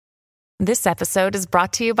This episode is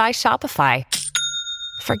brought to you by Shopify.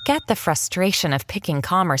 Forget the frustration of picking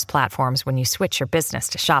commerce platforms when you switch your business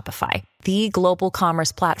to Shopify, the global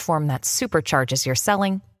commerce platform that supercharges your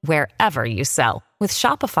selling wherever you sell. With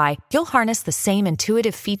Shopify, you'll harness the same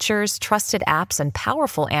intuitive features, trusted apps, and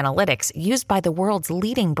powerful analytics used by the world's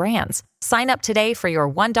leading brands. Sign up today for your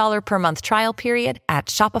 $1 per month trial period at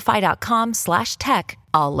shopify.com/tech,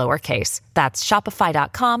 all lowercase. That's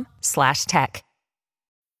shopify.com/tech.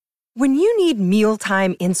 When you need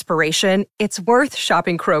mealtime inspiration, it's worth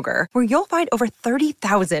shopping Kroger, where you'll find over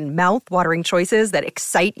 30,000 mouth-watering choices that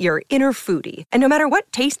excite your inner foodie. And no matter what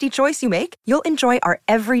tasty choice you make, you'll enjoy our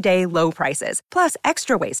everyday low prices, plus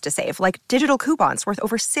extra ways to save, like digital coupons worth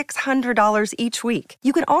over $600 each week.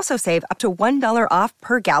 You can also save up to $1 off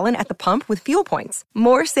per gallon at the pump with fuel points.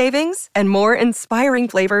 More savings and more inspiring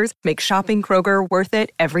flavors make shopping Kroger worth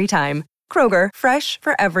it every time. Kroger, fresh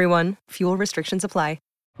for everyone. Fuel restrictions apply.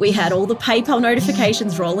 We had all the PayPal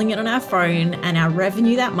notifications rolling in on our phone, and our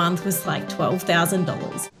revenue that month was like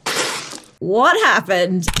 $12,000. What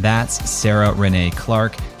happened? That's Sarah Renee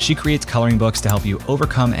Clark. She creates coloring books to help you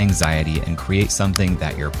overcome anxiety and create something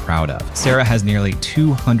that you're proud of. Sarah has nearly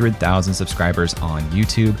 200,000 subscribers on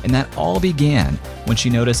YouTube, and that all began when she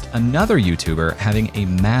noticed another YouTuber having a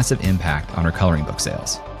massive impact on her coloring book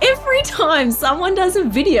sales. Every time someone does a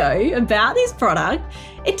video about this product,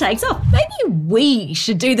 it takes off. Maybe we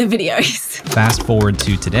should do the videos. Fast forward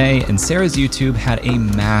to today, and Sarah's YouTube had a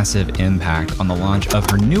massive impact on the launch of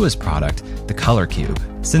her newest product, the Color Cube.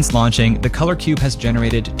 Since launching, the Color Cube has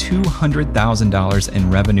generated $200,000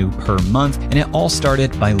 in revenue per month, and it all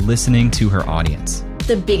started by listening to her audience.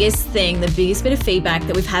 The biggest bit of feedback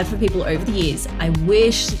that we've had from people over the years, I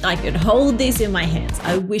wish I could hold this in my hands.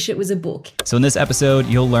 I wish it was a book. So in this episode,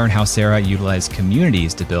 you'll learn how Sarah utilized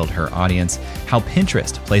communities to build her audience, how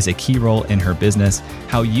Pinterest plays a key role in her business,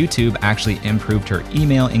 how YouTube actually improved her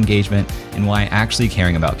email engagement, and why actually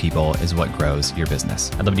caring about people is what grows your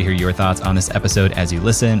business. I'd love to hear your thoughts on this episode as you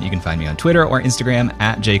listen. You can find me on Twitter or Instagram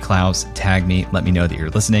 @jklaus. Tag me, let me know that you're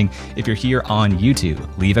listening. If you're here on YouTube,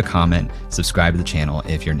 leave a comment, subscribe to the channel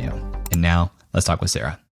if you're new. And now, let's talk with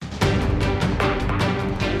Sarah.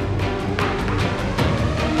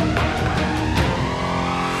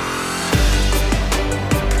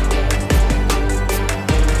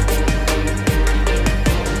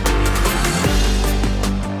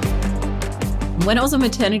 When I was on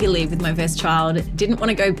maternity leave with my first child, didn't want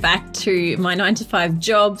to go back to my 9-to-5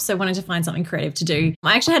 job, so wanted to find something creative to do.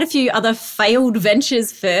 I actually had a few other failed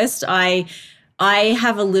ventures first. I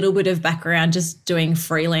have a little bit of background just doing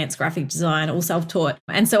freelance graphic design, all self-taught.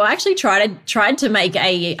 And so I actually tried to make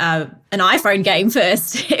an iPhone game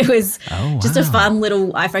first. It was just a fun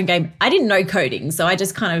little iPhone game. I didn't know coding, so I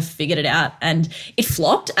just kind of figured it out. And it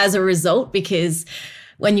flopped as a result, because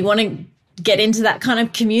when you want to get into that kind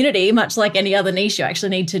of community, much like any other niche, you actually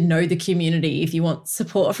need to know the community if you want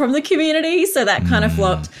support from the community. So that kind of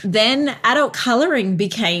flopped. Then adult coloring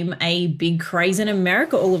became a big craze in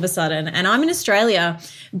America all of a sudden. And I'm in Australia,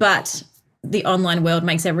 but the online world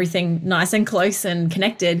makes everything nice and close and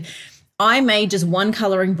connected. I made just one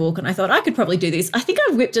coloring book, and I thought I could probably do this. I think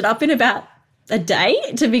I whipped it up in about a day,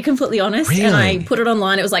 to be completely honest. Really? And I put it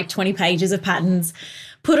online. It was like 20 pages of patterns.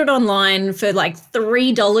 Put it online for like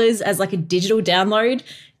 $3 as like a digital download.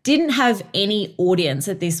 Didn't have any audience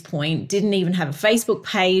at this point, didn't even have a Facebook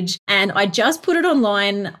page. And I just put it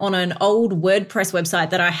online on an old WordPress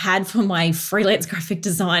website that I had for my freelance graphic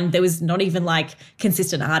design. There was not even like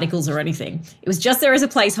consistent articles or anything. It was just there as a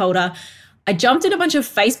placeholder. I jumped in a bunch of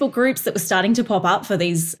Facebook groups that were starting to pop up for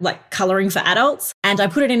these like coloring for adults. And I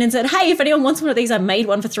put it in and said, hey, if anyone wants one of these, I made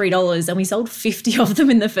one for $3. And we sold 50 of them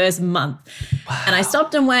in the first month. Wow. And I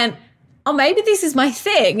stopped and went, oh, maybe this is my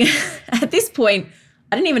thing. At this point,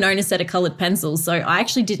 I didn't even own a set of colored pencils. So I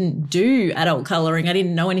actually didn't do adult coloring. I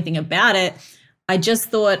didn't know anything about it. I just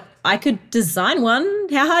thought I could design one.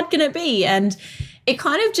 How hard can it be? And it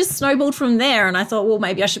kind of just snowballed from there. And I thought, well,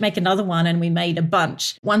 maybe I should make another one. And we made a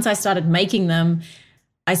bunch. Once I started making them,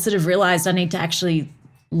 I sort of realized I need to actually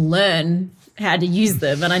learn how to use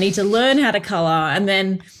them, and I need to learn how to color. And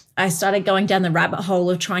then I started going down the rabbit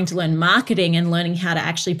hole of trying to learn marketing and learning how to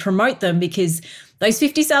actually promote them, because those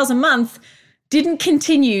 50 sales a month didn't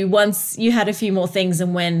continue once you had a few more things,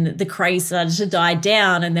 and when the craze started to die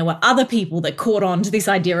down and there were other people that caught on to this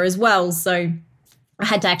idea as well. So I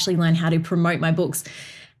had to actually learn how to promote my books.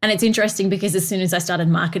 And it's interesting because as soon as I started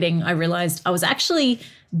marketing, I realized I was actually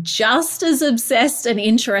just as obsessed and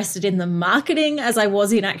interested in the marketing as I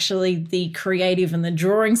was in actually the creative and the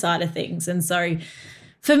drawing side of things. And so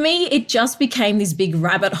For me, it just became this big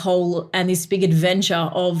rabbit hole and this big adventure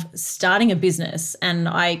of starting a business. And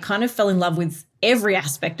I kind of fell in love with every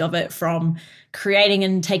aspect of it, from creating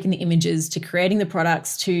and taking the images to creating the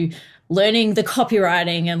products to learning the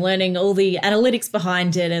copywriting and learning all the analytics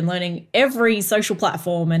behind it and learning every social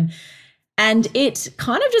platform. And it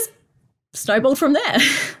kind of just snowballed from there.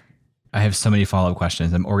 I have so many follow-up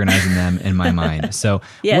questions. I'm organizing them in my mind. So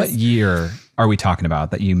Yes. What year are we talking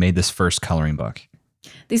about that you made this first coloring book?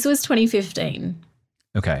 This was 2015.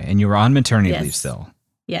 Okay. And you were on maternity Yes. leave still.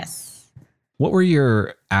 Yes. What were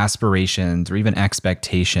your aspirations or even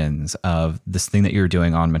expectations of this thing that you were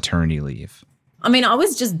doing on maternity leave? I mean, I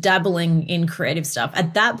was just dabbling in creative stuff.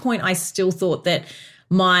 At that point, I still thought that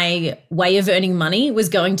my way of earning money was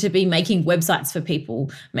going to be making websites for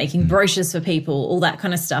people, making brochures for people, all that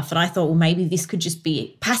kind of stuff. And I thought, well, maybe this could just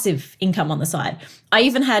be passive income on the side. I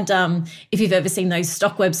even had, if you've ever seen those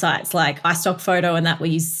stock websites like iStockPhoto and that, where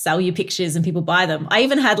you sell your pictures and people buy them, I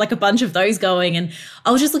even had like a bunch of those going, and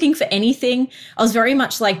I was just looking for anything. I was very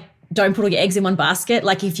much like, don't put all your eggs in one basket.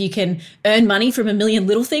 Like, if you can earn money from a million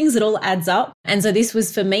little things, it all adds up. And so this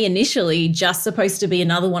was for me initially just supposed to be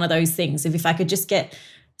another one of those things. If I could just get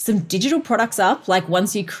some digital products up, like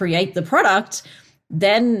once you create the product,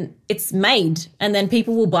 then it's made and then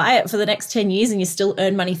people will buy it for the next 10 years and you still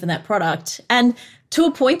earn money from that product. And to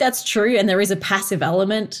a point, that's true. And there is a passive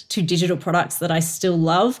element to digital products that I still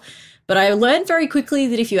love. But I learned very quickly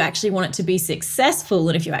that if you actually want it to be successful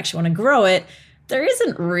and if you actually want to grow it, there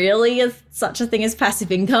isn't really such a thing as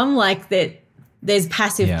passive income. Like, that there's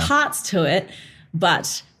passive parts to it,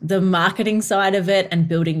 but the marketing side of it and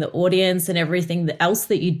building the audience and everything else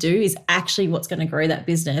that you do is actually what's going to grow that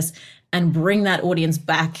business and bring that audience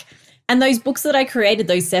back. And those books that I created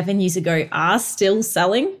those 7 years ago are still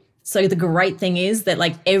selling. So the great thing is that,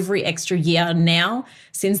 like, every extra year now,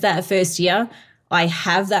 since that first year, I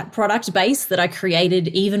have that product base that I created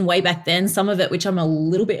even way back then, some of it which I'm a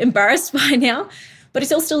little bit embarrassed by now, but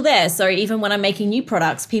it's all still there. So even when I'm making new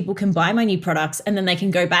products, people can buy my new products and then they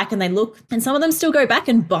can go back and they look, and some of them still go back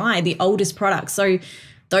and buy the oldest products. So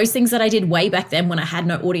those things that I did way back then when I had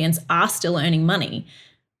no audience are still earning money,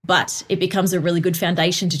 but it becomes a really good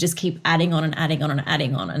foundation to just keep adding on and adding on and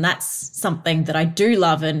adding on. And that's something that I do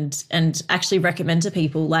love and actually recommend to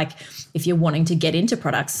people. Like, if you're wanting to get into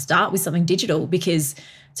products, start with something digital, because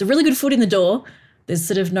it's a really good foot in the door. There's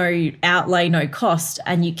sort of no outlay, no cost,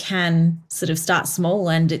 and you can sort of start small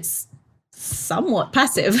and it's somewhat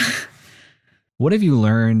passive. What have you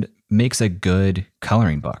learned makes a good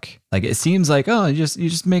coloring book? Like, it seems like, oh, you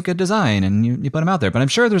just make a design and you put them out there. But I'm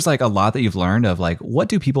sure there's like a lot that you've learned of, like, what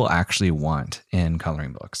do people actually want in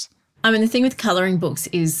coloring books? I mean, the thing with coloring books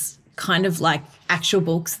is kind of like actual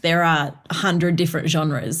books. There are 100 different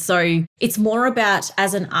genres. So it's more about,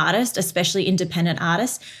 as an artist, especially independent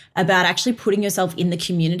artists, about actually putting yourself in the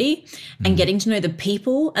community and getting to know the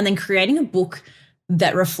people and then creating a book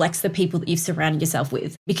that reflects the people that you've surrounded yourself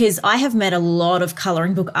with. Because I have met a lot of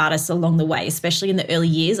coloring book artists along the way, especially in the early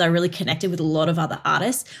years. I really connected with a lot of other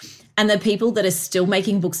artists. And the people that are still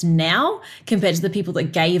making books now, compared to the people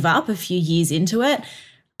that gave up a few years into it,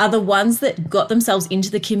 are the ones that got themselves into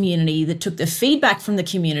the community, that took the feedback from the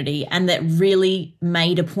community, and that really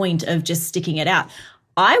made a point of just sticking it out.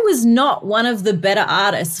 I was not one of the better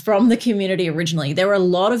artists from the community originally. There were a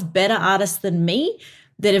lot of better artists than me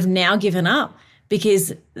that have now given up,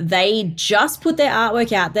 because they just put their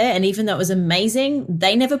artwork out there, and even though it was amazing,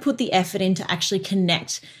 they never put the effort in to actually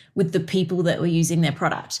connect with the people that were using their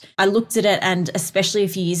product. I looked at it, and especially a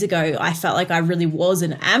few years ago, I felt like I really was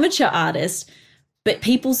an amateur artist, but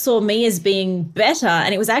people saw me as being better.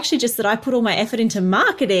 And it was actually just that I put all my effort into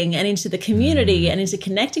marketing and into the community and into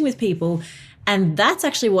connecting with people. And that's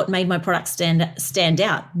actually what made my product stand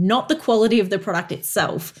out, not the quality of the product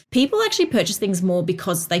itself. People actually purchase things more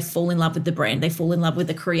because they fall in love with the brand, they fall in love with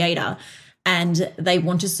the creator, and they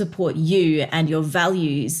want to support you and your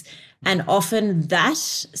values. And often that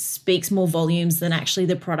speaks more volumes than actually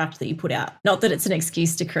the product that you put out. Not that it's an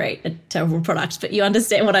excuse to create a terrible product, but you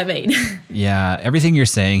understand what I mean. Yeah, everything you're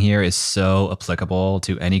saying here is so applicable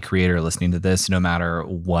to any creator listening to this, no matter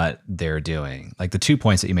what they're doing. Like the 2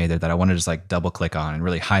 points that you made there that I want to just like double click on and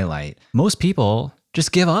really highlight. Most people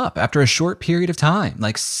just give up after a short period of time,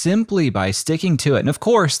 like simply by sticking to it. And of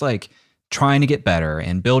course, like trying to get better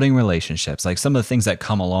and building relationships, like some of the things that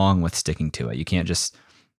come along with sticking to it. You can't just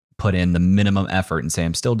put in the minimum effort and say,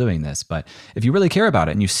 I'm still doing this. But if you really care about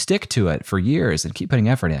it and you stick to it for years and keep putting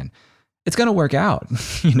effort in, it's going to work out.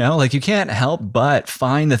 You know, like you can't help but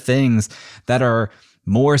find the things that are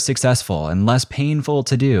more successful and less painful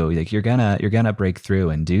to do. Like you're gonna break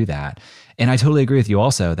through and do that. And I totally agree with you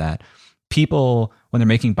also that people, when they're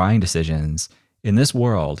making buying decisions in this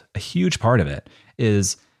world, a huge part of it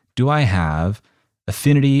is, do I have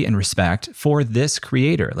affinity and respect for this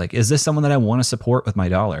creator? Like, is this someone that I want to support with my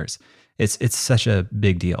dollars? It's such a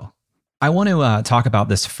big deal. I want to talk about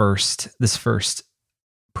this first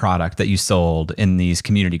product that you sold in these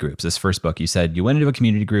community groups. This first book, you said you went into a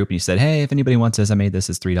community group and you said, hey, if anybody wants this, I made this,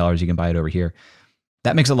 it's $3, you can buy it over here.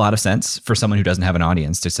 That makes a lot of sense for someone who doesn't have an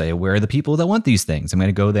audience to say, where are the people that want these things? I'm going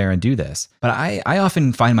to go there and do this. But I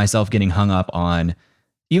often find myself getting hung up on,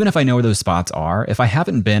 even if I know where those spots are, if I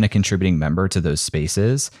haven't been a contributing member to those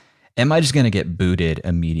spaces, am I just going to get booted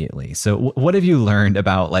immediately? So what have you learned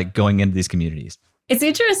about like going into these communities? It's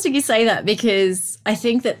interesting you say that, because I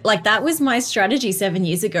think that like that was my strategy 7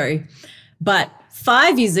 years ago. But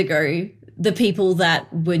 5 years ago, the people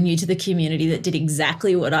that were new to the community that did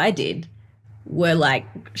exactly what I did were like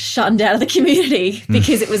shunned out of the community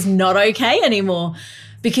because it was not okay anymore.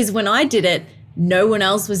 Because when I did it, no one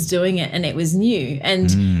else was doing it and it was new.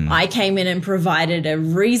 And I came in and provided a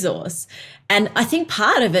resource. And I think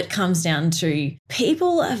part of it comes down to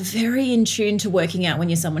people are very in tune to working out when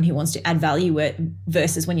you're someone who wants to add value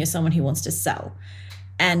versus when you're someone who wants to sell.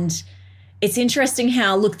 And it's interesting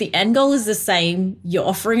how, look, the end goal is the same. You're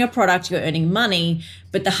offering a product, you're earning money,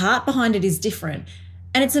 but the heart behind it is different.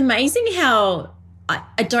 And it's amazing how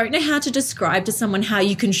I don't know how to describe to someone how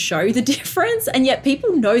you can show the difference, and yet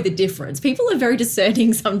people know the difference. People are very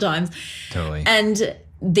discerning sometimes. Totally. And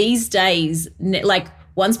these days, like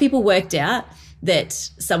once people worked out that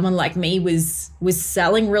someone like me was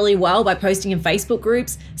selling really well by posting in Facebook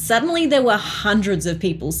groups, suddenly there were hundreds of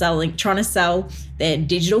people trying to sell their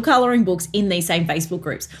digital coloring books in these same Facebook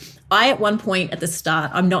groups. I, at one point at the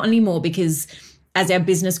start, I'm not anymore because as our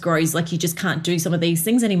business grows, like you just can't do some of these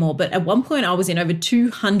things anymore. But at one point I was in over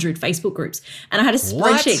 200 Facebook groups and I had a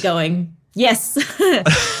spreadsheet going. Yes.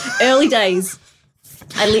 Early days.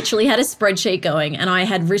 I literally had a spreadsheet going and I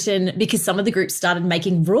had written, because some of the groups started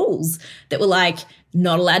making rules that were like,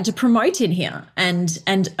 not allowed to promote in here. And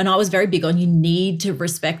I was very big on, you need to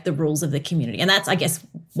respect the rules of the community. And that's, I guess,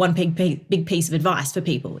 one big piece of advice for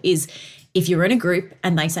people is, if you're in a group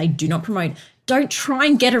and they say, do not promote, don't try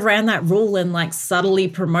and get around that rule and like subtly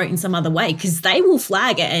promote in some other way, because they will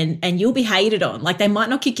flag it and you'll be hated on. Like they might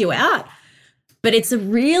not kick you out, but it's a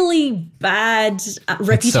really bad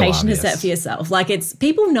reputation to set for yourself. Like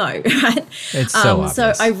people know, right? It's so obvious.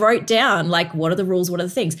 So I wrote down like, what are the rules? What are the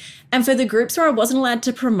things? And for the groups where I wasn't allowed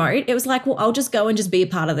to promote, it was like, well, I'll just go and just be a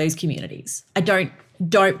part of those communities. I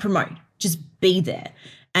don't promote, just be there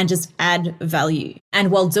and just add value. And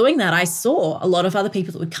while doing that, I saw a lot of other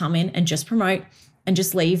people that would come in and just promote and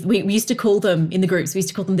just leave. We used to call them in the groups, we used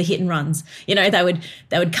to call them the hit and runs. You know, they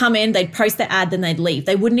would come in, they'd post their ad, then they'd leave.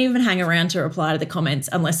 They wouldn't even hang around to reply to the comments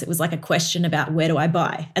unless it was like a question about where do I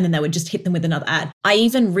buy? And then they would just hit them with another ad. I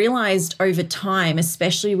even realized over time,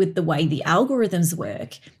 especially with the way the algorithms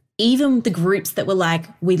work, even the groups that were like,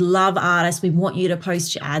 we love artists, we want you to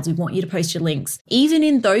post your ads, we want you to post your links. Even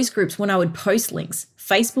in those groups, when I would post links,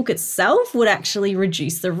 Facebook itself would actually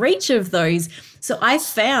reduce the reach of those. So I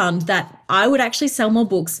found that I would actually sell more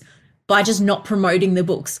books by just not promoting the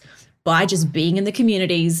books, by just being in the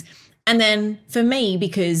communities. And then for me,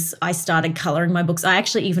 because I started coloring my books, I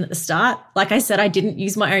actually, even at the start, like I said, I didn't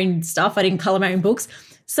use my own stuff. I didn't color my own books.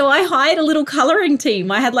 So I hired a little coloring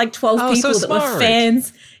team. I had like 12 people that were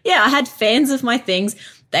fans. Yeah, I had fans of my things.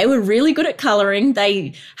 They were really good at coloring.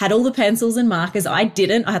 They had all the pencils and markers. I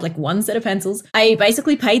didn't. I had like one set of pencils. I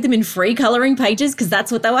basically paid them in free coloring pages because that's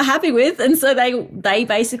what they were happy with. And so they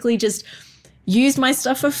basically just used my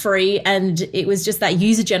stuff for free, and it was just that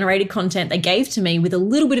user-generated content they gave to me with a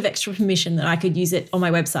little bit of extra permission that I could use it on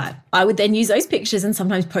my website. I would then use those pictures and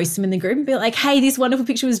sometimes post them in the group and be like, hey, this wonderful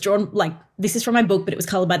picture was drawn, like this is from my book, but it was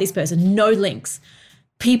colored by this person. No links.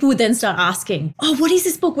 People would then start asking, oh, what is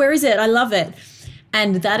this book? Where is it? I love it.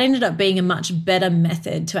 And that ended up being a much better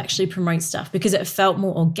method to actually promote stuff because it felt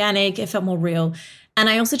more organic, it felt more real. And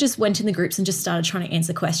I also just went in the groups and just started trying to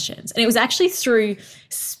answer questions. And it was actually through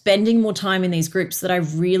spending more time in these groups that I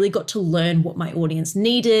really got to learn what my audience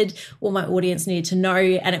needed, what my audience needed to know.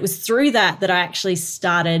 And it was through that I actually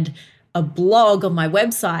started a blog on my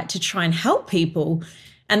website to try and help people.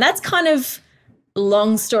 And that's kind of,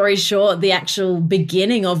 long story short, the actual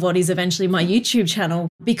beginning of what is eventually my YouTube channel,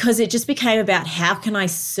 because it just became about how can I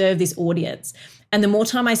serve this audience? And the more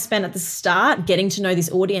time I spent at the start getting to know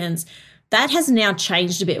this audience, that has now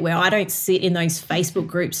changed a bit where I don't sit in those Facebook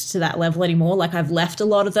groups to that level anymore. Like I've left a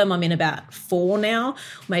lot of them. I'm in about 4 now,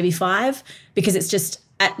 maybe 5, because it's just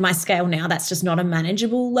at my scale now, that's just not a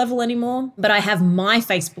manageable level anymore. But I have my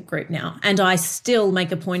Facebook group now, and I still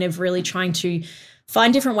make a point of really trying to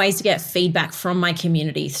find different ways to get feedback from my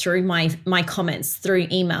community through my comments, through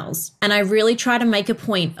emails. And I really try to make a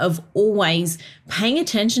point of always paying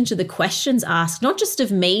attention to the questions asked, not just of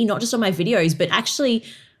me, not just on my videos, but actually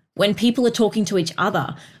when people are talking to each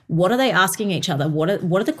other. What are they asking each other? What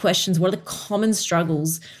are the questions? What are the common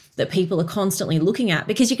struggles that people are constantly looking at?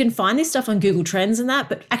 Because you can find this stuff on Google Trends and that,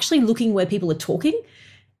 but actually looking where people are talking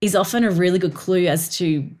is often a really good clue as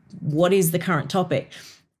to what is the current topic.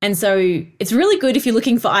 And so it's really good if you're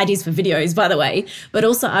looking for ideas for videos, by the way, but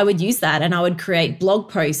also I would use that and I would create blog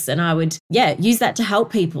posts and I would, use that to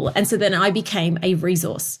help people. And so then I became a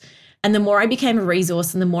resource. And the more I became a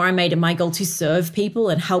resource and the more I made it my goal to serve people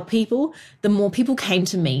and help people, the more people came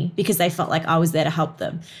to me because they felt like I was there to help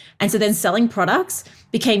them. And so then selling products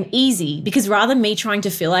became easy because rather than me trying to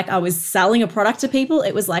feel like I was selling a product to people,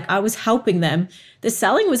 it was like I was helping them. The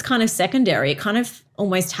selling was kind of secondary. It kind of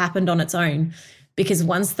almost happened on its own because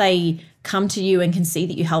once they come to you and can see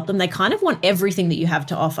that you help them, they kind of want everything that you have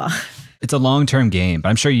to offer. It's a long-term game, but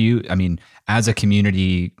I'm sure as a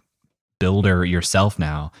community builder yourself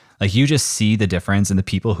now, like you just see the difference in the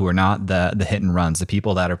people who are not the hit and runs, the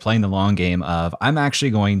people that are playing the long game of I'm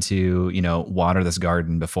actually going to, water this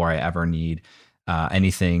garden before I ever need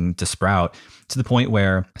anything to sprout, to the point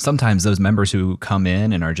where sometimes those members who come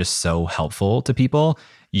in and are just so helpful to people,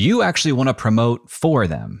 you actually want to promote for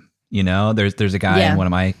them. There's a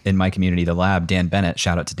guy in my community, the lab, Dan Bennett.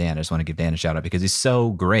 Shout out to Dan. I just want to give Dan a shout out because he's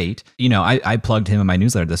so great. I plugged him in my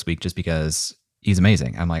newsletter this week just because he's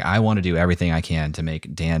amazing. I'm like, I want to do everything I can to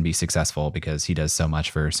make Dan be successful because he does so much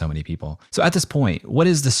for so many people. So at this point, what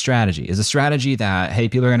is the strategy? Is the strategy that, hey,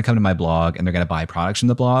 people are going to come to my blog and they're going to buy products from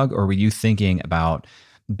the blog? Or were you thinking about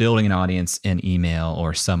building an audience in email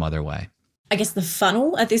or some other way? I guess the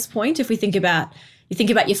funnel at this point, if we think about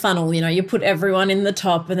your funnel, you put everyone in the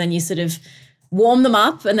top and then you sort of warm them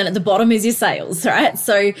up and then at the bottom is your sales, right?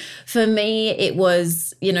 So for me, it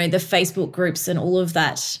was, the Facebook groups and all of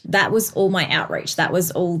that. That was all my outreach. That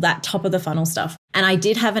was all that top of the funnel stuff. And I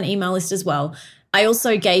did have an email list as well. I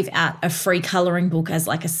also gave out a free coloring book as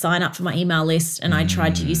like a sign up for my email list. And I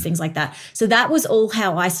tried to use things like that. So that was all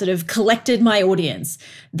how I sort of collected my audience.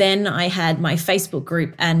 Then I had my Facebook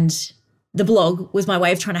group and the blog was my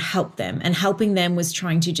way of trying to help them, and helping them was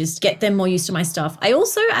trying to just get them more used to my stuff. I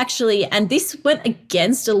also actually, and this went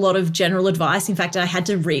against a lot of general advice. In fact, I had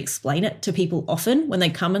to re-explain it to people often when they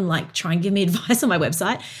come and like try and give me advice on my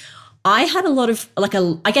website. I had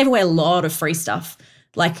I gave away a lot of free stuff.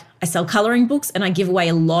 Like I sell coloring books and I give away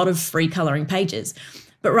a lot of free coloring pages.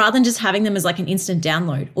 But rather than just having them as like an instant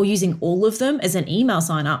download or using all of them as an email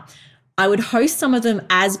sign up, I would host some of them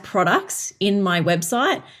as products in my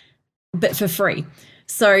website, but for free.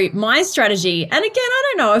 So my strategy, and again, I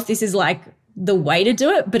don't know if this is like the way to do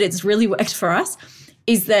it, but it's really worked for us,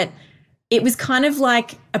 is that it was kind of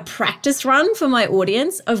like a practice run for my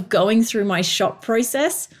audience of going through my shop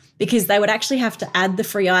process, because they would actually have to add the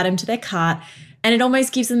free item to their cart. And it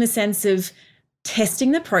almost gives them a sense of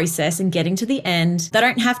testing the process and getting to the end. They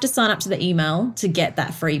don't have to sign up to the email to get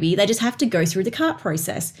that freebie. They just have to go through the cart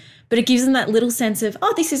process. But it gives them that little sense of,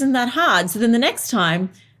 oh, this isn't that hard. So then the next time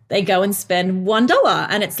they go and spend $1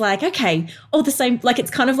 and it's like, okay, all the same, like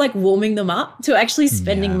it's kind of like warming them up to actually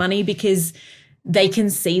spending money because they can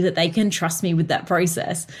see that they can trust me with that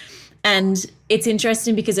process. And it's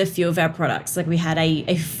interesting because a few of our products, like we had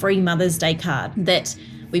a free Mother's Day card that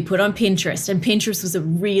we put on Pinterest, and Pinterest was a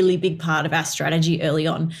really big part of our strategy early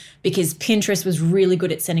on because Pinterest was really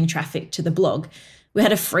good at sending traffic to the blog. We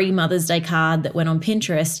had a free Mother's Day card that went on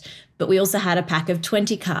Pinterest, but we also had a pack of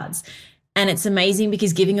 20 cards. And it's amazing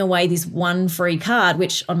because giving away this one free card,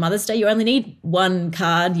 which on Mother's Day, you only need one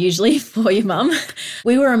card usually for your mum.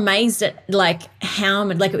 We were amazed at like how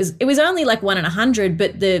much, like it was only like 1 in 100,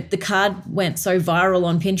 but the card went so viral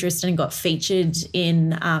on Pinterest and got featured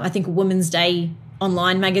in, I think, Women's Day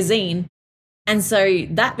online magazine. And so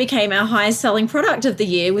that became our highest selling product of the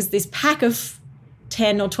year, was this pack of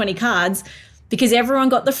 10 or 20 cards, because everyone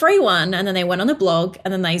got the free one and then they went on the blog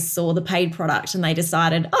and then they saw the paid product and they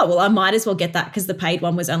decided, oh, well, I might as well get that because the paid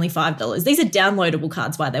one was only $5. These are downloadable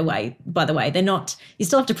cards, by the way. They're not, you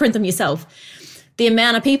still have to print them yourself. The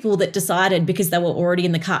amount of people that decided, because they were already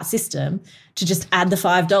in the cart system, to just add the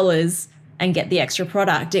 $5 and get the extra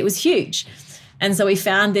product, it was huge. And so we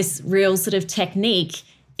found this real sort of technique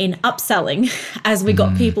in upselling as we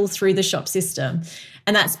got people through the shop system.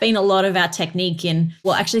 And that's been a lot of our technique in,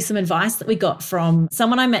 well, actually some advice that we got from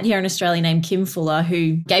someone I met here in Australia named Kim Fuller,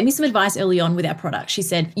 who gave me some advice early on with our product. She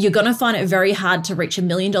said, you're going to find it very hard to reach $1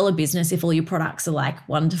 million business if all your products are like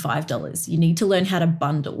 $1 to $5. You need to learn how to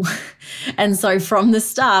bundle. And so from the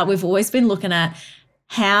start, we've always been looking at,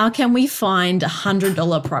 how can we find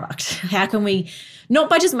 $100 product? How can we, not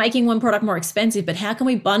by just making one product more expensive, but how can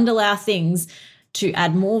we bundle our things to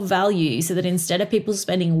add more value so that instead of people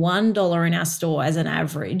spending $1 in our store as an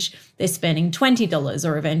average, they're spending $20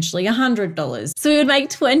 or eventually $100. So we would make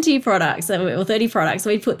 20 products or 30 products. So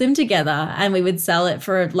we'd put them together and we would sell it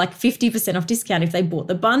for like 50% off discount if they bought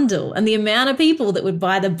the bundle. And the amount of people that would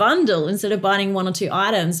buy the bundle instead of buying one or two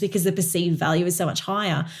items because the perceived value is so much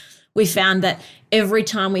higher, we found that every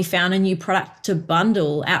time we found a new product to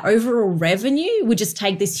bundle, our overall revenue would just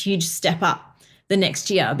take this huge step up the next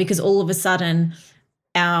year because all of a sudden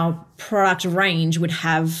our product range would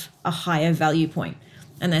have a higher value point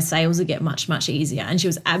and their sales would get much, much easier. And she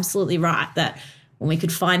was absolutely right that when we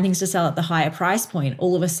could find things to sell at the higher price point,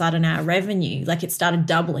 all of a sudden our revenue, like it started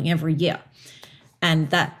doubling every year. And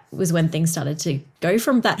that was when things started to go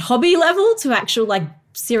from that hobby level to actual like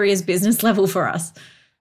serious business level for us.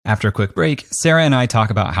 After a quick break, Sarah and I talk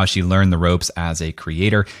about how she learned the ropes as a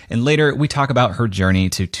creator, and later we talk about her journey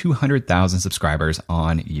to 200,000 subscribers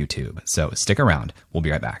on YouTube. So stick around. We'll be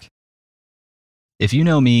right back. If you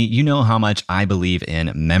know me, you know how much I believe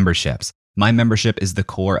in memberships. My membership is the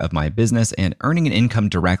core of my business, and earning an income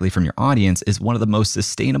directly from your audience is one of the most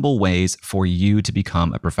sustainable ways for you to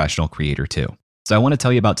become a professional creator too. So I want to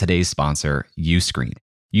tell you about today's sponsor, Uscreen.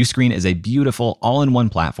 Uscreen is a beautiful all-in-one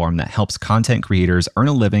platform that helps content creators earn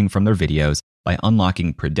a living from their videos by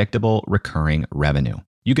unlocking predictable, recurring revenue.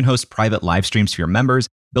 You can host private live streams for your members,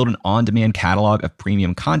 build an on-demand catalog of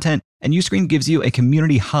premium content, and Uscreen gives you a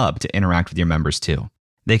community hub to interact with your members too.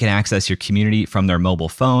 They can access your community from their mobile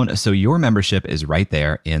phone, so your membership is right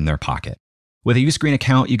there in their pocket. With a Uscreen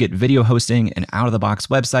account, you get video hosting, an out-of-the-box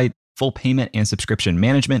website, full payment and subscription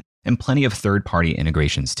management, and plenty of third-party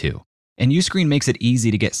integrations too. And Uscreen makes it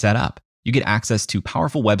easy to get set up. You get access to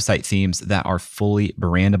powerful website themes that are fully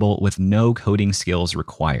brandable with no coding skills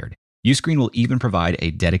required. Uscreen will even provide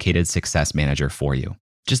a dedicated success manager for you.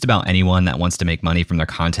 Just about anyone that wants to make money from their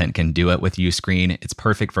content can do it with Uscreen. It's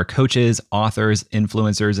perfect for coaches, authors,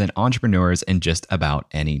 influencers, and entrepreneurs in just about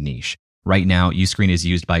any niche. Right now, Uscreen is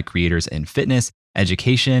used by creators in fitness,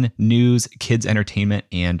 education, news, kids entertainment,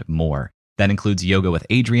 and more. That includes Yoga with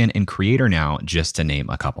Adriene and Creator Now, just to name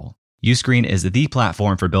a couple. Uscreen is the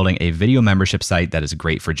platform for building a video membership site that is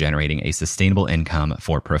great for generating a sustainable income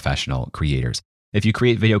for professional creators. If you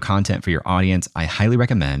create video content for your audience, I highly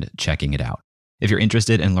recommend checking it out. If you're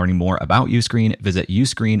interested in learning more about Uscreen, visit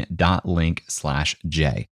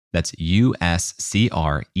uscreen.link/J. That's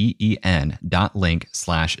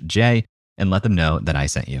uscreen.link/J and let them know that I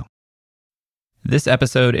sent you. This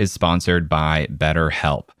episode is sponsored by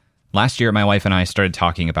BetterHelp. Last year, my wife and I started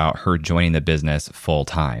talking about her joining the business full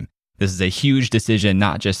time. This is a huge decision,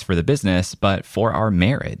 not just for the business, but for our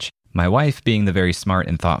marriage. My wife, being the very smart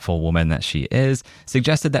and thoughtful woman that she is,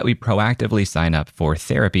 suggested that we proactively sign up for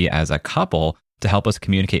therapy as a couple to help us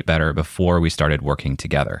communicate better before we started working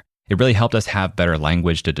together. It really helped us have better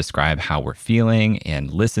language to describe how we're feeling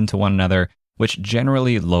and listen to one another, which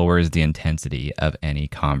generally lowers the intensity of any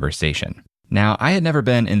conversation. Now, I had never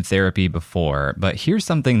been in therapy before, but here's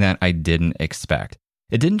something that I didn't expect.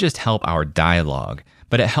 It didn't just help our dialogue,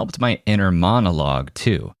 but it helped my inner monologue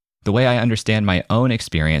too. The way I understand my own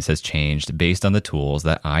experience has changed based on the tools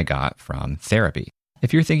that I got from therapy.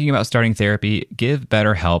 If you're thinking about starting therapy, give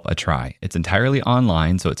BetterHelp a try. It's entirely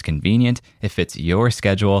online, so it's convenient, it fits your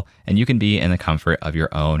schedule, and you can be in the comfort of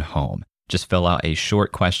your own home. Just fill out a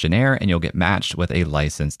short questionnaire and you'll get matched with a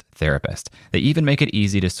licensed therapist. They even make it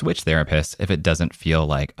easy to switch therapists if it doesn't feel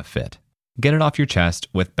like a fit. Get it off your chest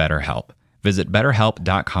with BetterHelp. Visit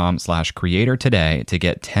betterhelp.com/creator today to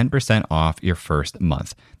get 10% off your first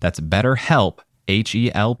month. That's BetterHelp,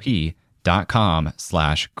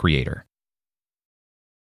 HELP.com/creator.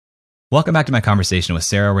 Welcome back to my conversation with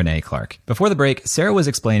Sarah Renee Clark. Before the break, Sarah was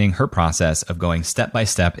explaining her process of going step by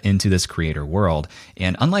step into this creator world.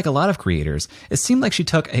 And unlike a lot of creators, it seemed like she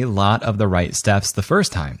took a lot of the right steps the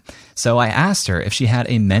first time. So I asked her if she had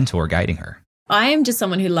a mentor guiding her. I am just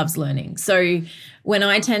someone who loves learning. So when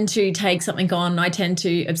I tend to take something on, I tend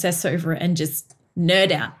to obsess over it and just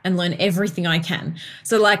nerd out and learn everything I can.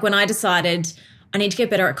 So like when I decided I need to get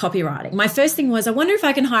better at copywriting, my first thing was, I wonder if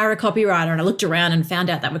I can hire a copywriter. And I looked around and found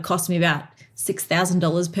out that would cost me about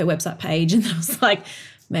 $6,000 per website page. And I was like,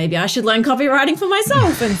 maybe I should learn copywriting for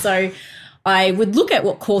myself. And so I would look at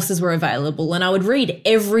what courses were available and I would read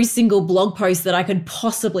every single blog post that I could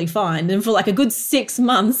possibly find. And for like a good 6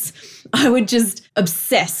 months, I would just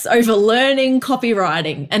obsess over learning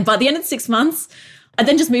copywriting. And by the end of the 6 months, I'd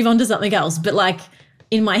then just move on to something else. But like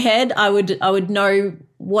in my head, I would know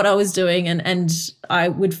what I was doing and I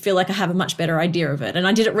would feel like I have a much better idea of it. And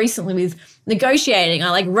I did it recently with negotiating.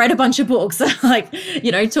 I read a bunch of books,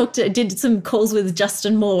 did some calls with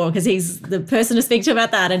Justin Moore because he's the person to speak to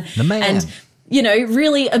about that. And the man. And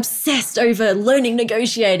really obsessed over learning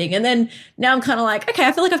negotiating. And then now I'm kind of like, okay,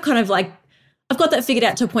 I feel like I've got that figured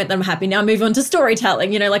out to a point that I'm happy. Now move on to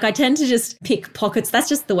storytelling. I tend to just pick pockets. That's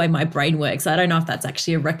just the way my brain works. I don't know if that's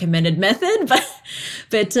actually a recommended method,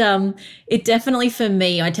 but it definitely, for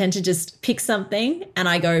me, I tend to just pick something and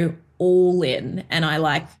I go all in. And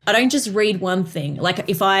I don't just read one thing. Like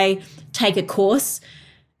if I take a course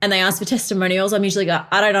and they ask for testimonials, I'm usually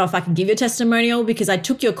I don't know if I can give you a testimonial because I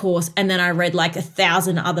took your course and then I read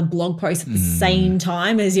 1,000 other blog posts at the same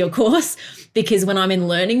time as your course, because when I'm in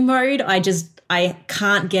learning mode, I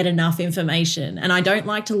can't get enough information. And I don't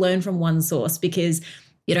like to learn from one source because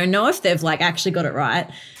you don't know if they've actually got it right.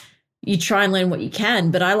 You try and learn what you can,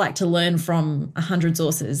 but I like to learn from 100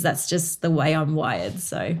 sources. That's just the way I'm wired.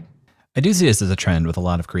 So I do see this as a trend with a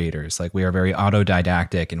lot of creators. We are very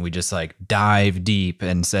autodidactic and we just dive deep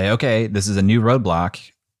and say, okay, this is a new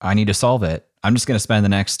roadblock. I need to solve it. I'm just going to spend the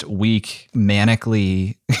next week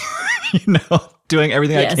manically, doing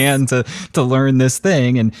everything I can to learn this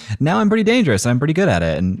thing. And now I'm pretty dangerous. I'm pretty good at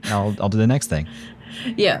it. And I'll do the next thing.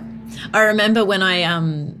 Yeah. I remember when I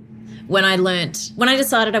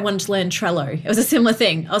decided I wanted to learn Trello, it was a similar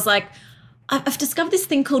thing. I was like, I've discovered this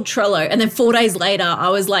thing called Trello. And then 4 days later, I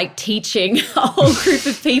was teaching a whole group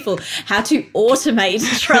of people how to automate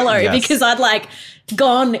Trello Yes. because I'd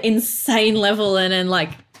gone insane level and then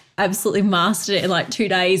absolutely mastered it in 2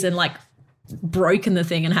 days and broken the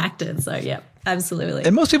thing and hacked it. So yeah, absolutely.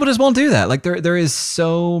 And most people just won't do that. There is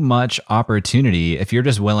so much opportunity if you're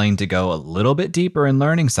just willing to go a little bit deeper in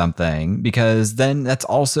learning something, because then that's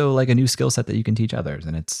also a new skill set that you can teach others.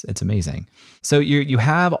 And it's amazing. So you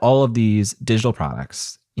have all of these digital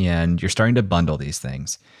products and you're starting to bundle these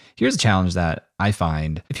things. Here's a challenge that I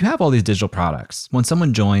find. If you have all these digital products, when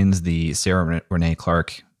someone joins the Sarah Renee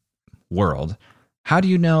Clark world, how do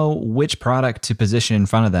you know which product to position in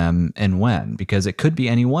front of them and when? Because it could be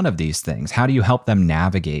any one of these things. How do you help them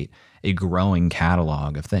navigate a growing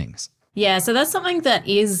catalog of things? Yeah, so that's something that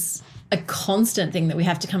is a constant thing that we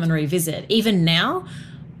have to come and revisit. Even now,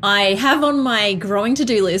 I have on my growing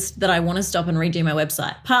to-do list that I want to stop and redo my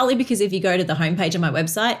website, partly because if you go to the homepage of my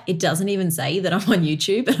website, it doesn't even say that I'm on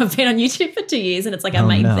YouTube, and I've been on YouTube for 2 years and it's our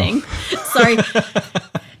main thing. So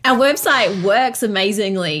our website works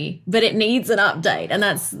amazingly, but it needs an update. And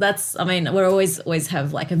that's we're always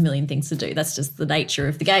have a million things to do. That's just the nature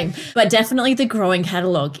of the game. But definitely the growing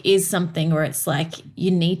catalog is something where it's you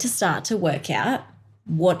need to start to work out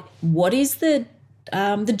what is the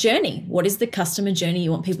journey? What is the customer journey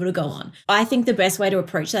you want people to go on? I think the best way to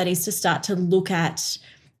approach that is to start to look at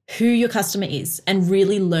who your customer is and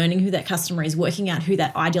really learning who that customer is, working out who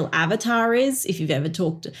that ideal avatar is. If you've ever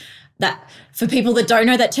talked that, for people that don't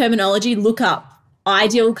know that terminology, look up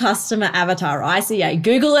ideal customer avatar, ICA,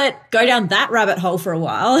 Google it, go down that rabbit hole for a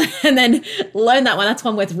while and then learn that one. That's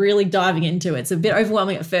one worth really diving into. It's a bit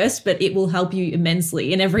overwhelming at first, but it will help you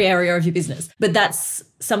immensely in every area of your business. But that's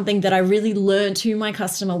something that I really learned who my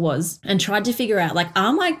customer was and tried to figure out,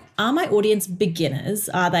 are my audience beginners?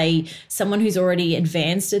 Are they someone who's already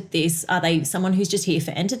advanced at this? Are they someone who's just here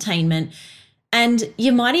for entertainment? And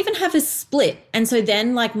you might even have a split. And so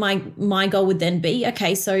then my goal would then be,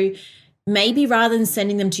 okay, so maybe rather than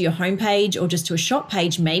sending them to your homepage or just to a shop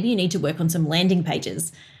page, maybe you need to work on some landing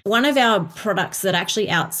pages. One of our products that actually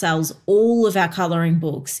outsells all of our coloring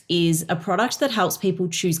books is a product that helps people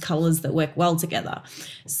choose colors that work well together.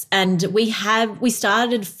 And we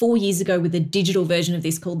started 4 years ago with a digital version of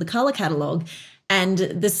this called the Color Catalog. And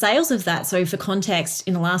the sales of that, so for context,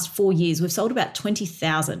 in the last 4 years, we've sold about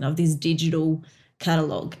 20,000 of this digial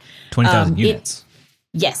catalog. 20,000 units.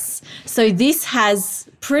 Yes. So this has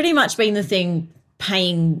pretty much been the thing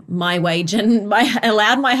paying my wage and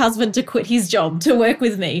allowed my husband to quit his job to work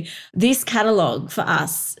with me. This catalog for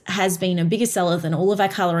us has been a bigger seller than all of our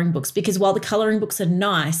coloring books, because while the coloring books are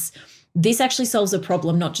nice, this actually solves a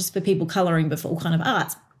problem not just for people coloring but for all kind of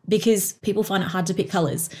arts, because people find it hard to pick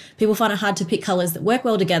colors. People find it hard to pick colors that work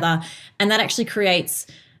well together, and that actually creates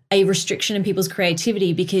a restriction in people's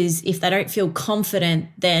creativity, because if they don't feel confident,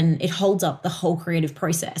 then it holds up the whole creative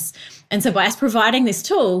process. And so by us providing this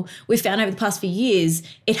tool, we've found over the past few years,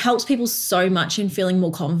 it helps people so much in feeling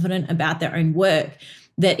more confident about their own work,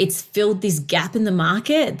 that it's filled this gap in the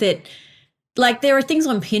market that Like there are things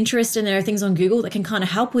on Pinterest and there are things on Google that can kind of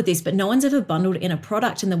help with this, but no one's ever bundled in a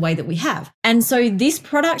product in the way that we have. And so this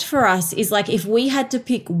product for us is like if we had to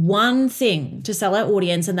pick one thing to sell our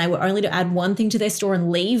audience and they were only to add one thing to their store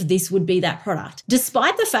and leave, this would be that product.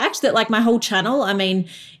 Despite the fact that like my whole channel, I mean,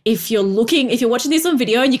 if you're watching this on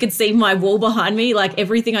video and you can see my wall behind me, like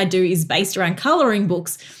everything I do is based around coloring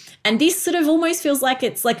books. And this sort of almost feels like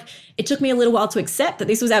it took me a little while to accept that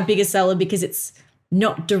this was our biggest seller because it's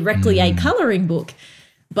not directly a coloring book,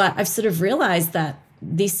 but I've sort of realized that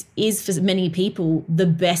this is for many people the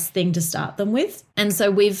best thing to start them with. And so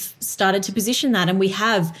we've started to position that, and we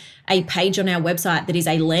have a page on our website that is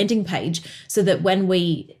a landing page so that when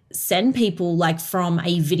we send people like from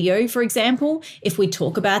a video, for example, if we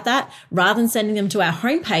talk about that, rather than sending them to our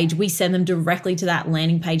homepage, we send them directly to that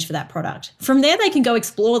landing page for that product. From there, they can go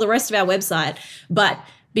explore the rest of our website, but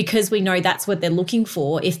because we know that's what they're looking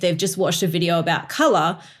for, if they've just watched a video about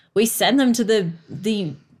color, we send them to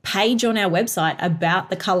the page on our website about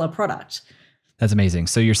the color product. That's amazing.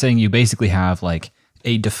 So you're saying you basically have like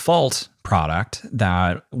a default product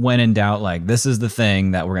that when in doubt, like this is the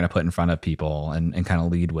thing that we're going to put in front of people and kind of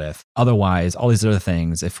lead with. Otherwise, all these other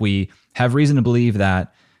things, if we have reason to believe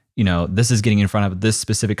that, you know, this is getting in front of this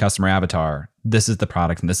specific customer avatar, this is the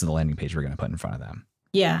product and this is the landing page we're going to put in front of them.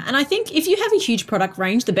 Yeah. And I think if you have a huge product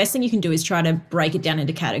range, the best thing you can do is try to break it down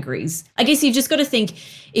into categories. I guess you've just got to think,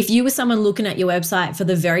 if you were someone looking at your website for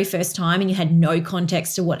the very first time and you had no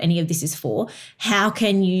context to what any of this is for, how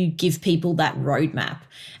can you give people that roadmap?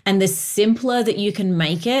 And the simpler that you can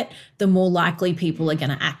make it, the more likely people are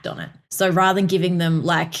going to act on it. So rather than giving them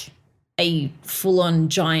like a full-on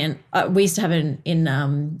giant, we used to have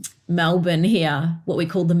in Melbourne here, what we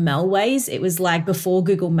call the Melways. It was like before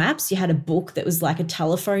Google Maps, you had a book that was like a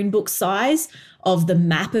telephone book size of the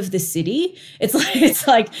map of the city. It's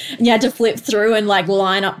like, and you had to flip through and like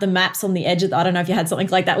line up the maps on the edge of, I don't know if you had something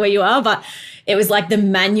like that where you are, but it was like the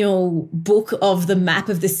manual book of the map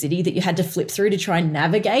of the city that you had to flip through to try and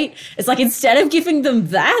navigate. It's like, instead of giving them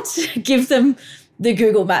that, give them the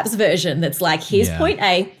Google Maps version that's like, here's point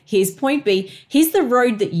A, here's point B, here's the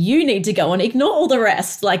road that you need to go on, ignore all the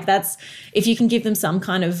rest. Like that's, if you can give them some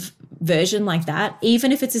kind of version like that,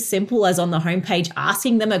 even if it's as simple as on the homepage,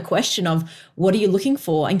 asking them a question of what are you looking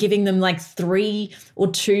for and giving them like 3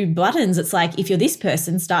 or 2 buttons. It's like, if you're this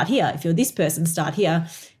person, start here. If you're this person, start here.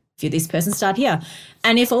 If you're this person, start here.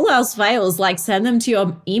 And if all else fails, like send them to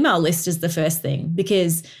your email list as the first thing,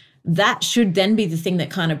 because that should then be the thing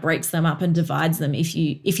that kind of breaks them up and divides them. If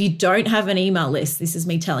you don't have an email list, this is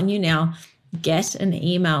me telling you now, get an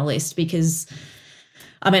email list, because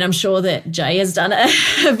I mean, I'm sure that Jay has done a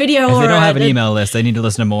video. If they don't have an email list, they need to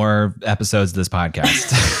listen to more episodes of this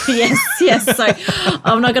podcast. Yes. So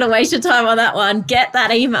I'm not going to waste your time on that one. Get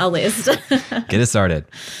that email list. Get it started.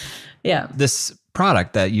 Yeah. This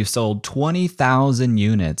product that you've sold 20,000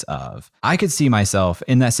 units of, I could see myself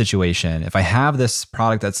in that situation. If I have this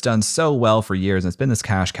product that's done so well for years and it's been this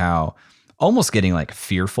cash cow, almost getting like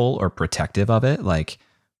fearful or protective of it. Like,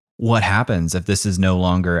 what happens if this is no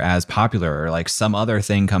longer as popular, or like some other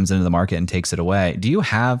thing comes into the market and takes it away? Do you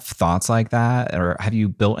have thoughts like that, or have you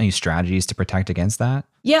built any strategies to protect against that?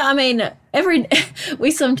 Yeah, I mean,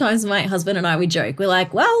 we sometimes, my husband and I, we joke. We're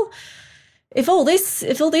like, well, if all this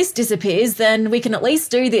disappears, then we can at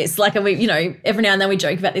least do this. Like, we, you know, every now and then we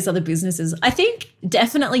joke about these other businesses. I think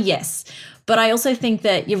definitely yes, but I also think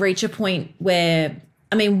that you reach a point where,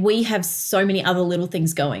 I mean, we have so many other little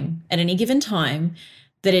things going at any given time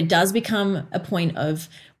that it does become a point of,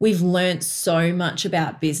 we've learned so much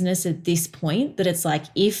about business at this point that it's like,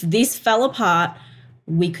 if this fell apart,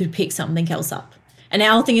 we could pick something else up. And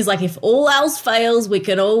our thing is like, if all else fails, we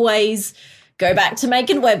can always go back to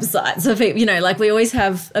making websites. So, you know, like we always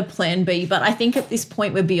have a plan B, but I think at this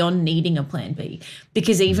point we're beyond needing a plan B,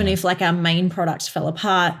 because even if like our main product fell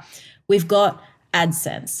apart, we've got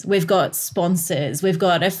AdSense, we've got sponsors, we've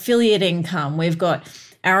got affiliate income, we've got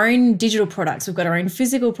our own digital products, we've got our own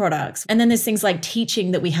physical products. And then there's things like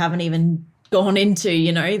teaching that we haven't even gone into,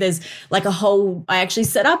 you know, there's like I actually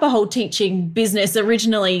set up a whole teaching business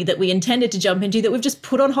originally that we intended to jump into that we've just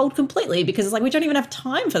put on hold completely, because it's like, we don't even have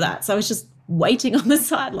time for that. So it's just waiting on the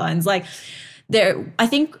sidelines. Like I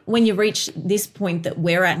think when you reach this point that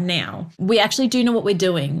we're at now, we actually do know what we're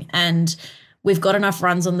doing, and we've got enough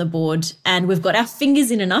runs on the board, and we've got our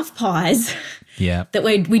fingers in enough pies that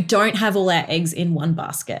we don't have all our eggs in one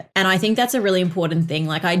basket. And I think that's a really important thing.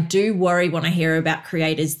 Like, I do worry when I hear about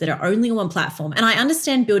creators that are only on one platform. And I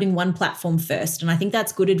understand building one platform first. And I think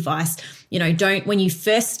that's good advice. You know, when you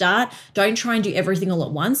first start, don't try and do everything all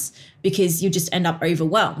at once, because you just end up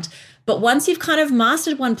overwhelmed. But once you've kind of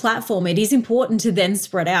mastered one platform, it is important to then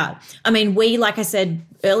spread out. I mean, like I said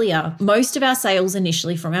earlier, most of our sales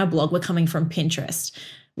initially from our blog were coming from Pinterest.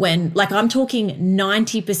 When, like, I'm talking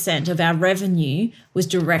 90% of our revenue was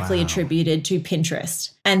directly attributed to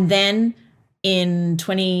Pinterest. And then in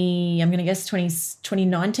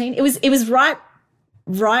 2019, it was right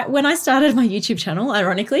when I started my YouTube channel,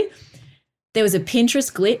 ironically, there was a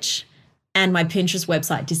Pinterest glitch and my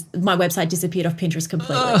website disappeared off Pinterest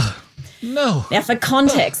completely. No. Now, for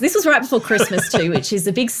context, this was right before Christmas too, which is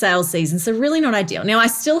a big sales season, so really not ideal. Now, I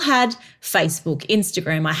still had Facebook,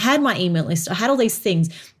 Instagram, I had my email list, I had all these things,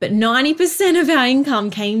 but 90% of our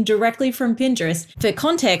income came directly from Pinterest. For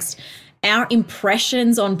context, our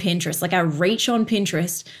impressions on Pinterest, like our reach on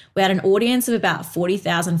Pinterest, we had an audience of about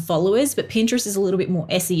 40,000 followers, but Pinterest is a little bit more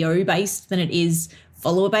SEO based than it is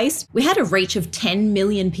follower based. We had a reach of 10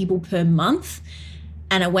 million people per month,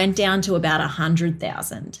 and it went down to about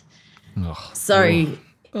 100,000. So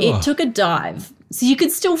it took a dive. So you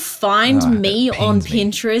could still find me on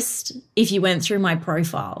Pinterest if you went through my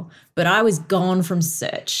profile, but I was gone from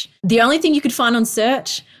search. The only thing you could find on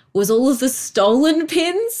search was all of the stolen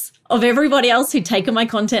pins of everybody else who'd taken my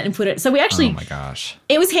content and put it. So we actually, oh my gosh,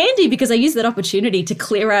 it was handy because I used that opportunity to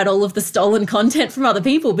clear out all of the stolen content from other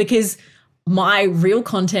people because my real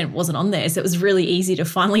content wasn't on there. So it was really easy to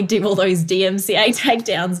finally do all those DMCA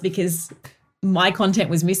takedowns because my content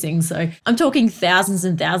was missing. So I'm talking thousands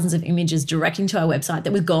and thousands of images directing to our website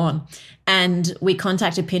that was gone. And we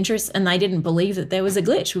contacted Pinterest and they didn't believe that there was a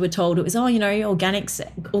glitch. We were told it was,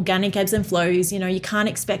 organic ebbs and flows. You can't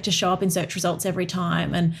expect to show up in search results every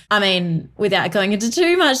time. And I mean, without going into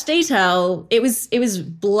too much detail, it was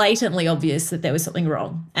blatantly obvious that there was something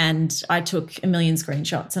wrong. And I took a million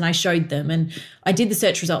screenshots and I showed them and I did the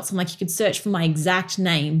search results. I'm like, you could search for my exact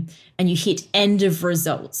name and you hit end of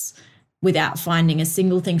results without finding a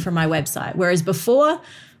single thing from my website. Whereas before,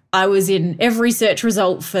 I was in every search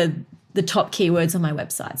result for the top keywords on my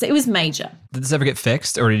website. So it was major. Did this ever get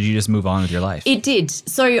fixed or did you just move on with your life? It did.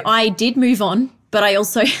 So I did move on, but I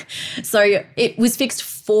also, so it was fixed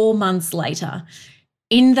 4 months later.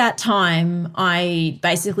 In that time, I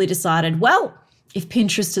basically decided, well, if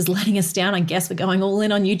Pinterest is letting us down, I guess we're going all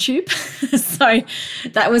in on YouTube. So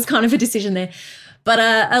that was kind of a decision there. But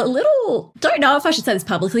don't know if I should say this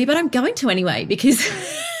publicly, but I'm going to anyway because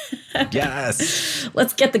yes,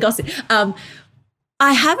 let's get the gossip.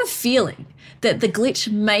 I have a feeling that the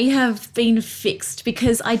glitch may have been fixed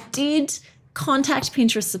because I did contact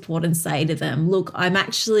Pinterest support and say to them, look, I'm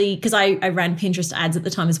actually, because I ran Pinterest ads at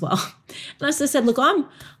the time as well. And I said, look, I'm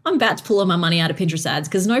about to pull all my money out of Pinterest ads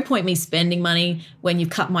because no point me spending money when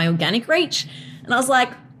you've cut my organic reach. And I was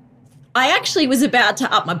like, I actually was about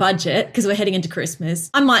to up my budget because we're heading into Christmas.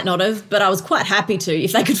 I might not have, but I was quite happy to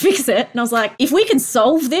if they could fix it. And I was like, if we can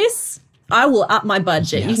solve this, I will up my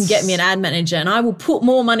budget. Yes. You can get me an ad manager and I will put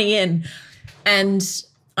more money in. And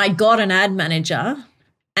I got an ad manager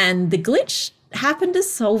and the glitch happened to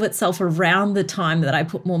solve itself around the time that I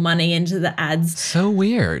put more money into the ads. So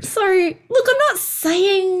weird. So, look, I'm not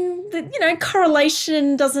saying that,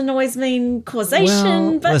 correlation doesn't always mean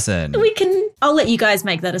causation, but listen, I'll let you guys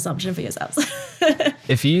make that assumption for yourselves.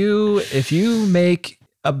 If you make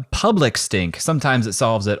a public stink, sometimes it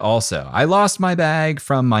solves it also. I lost my bag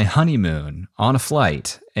from my honeymoon on a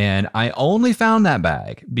flight, and I only found that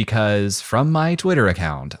bag because from my Twitter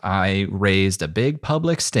account, I raised a big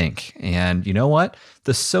public stink. And you know what?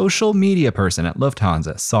 The social media person at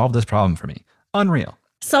Lufthansa solved this problem for me. Unreal.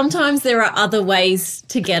 Sometimes there are other ways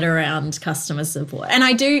to get around customer support. And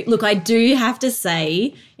I do have to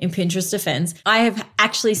say, in Pinterest defense, I have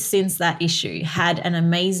actually since that issue had an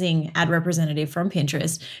amazing ad representative from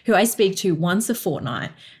Pinterest who I speak to once a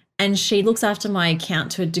fortnight. And she looks after my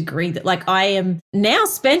account to a degree that I am now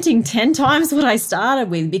spending 10 times what I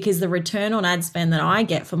started with because the return on ad spend that I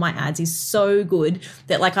get for my ads is so good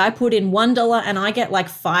that I put in $1 and I get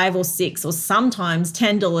 $5 or $6 or sometimes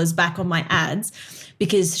 $10 back on my ads.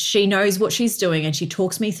 Because she knows what she's doing and she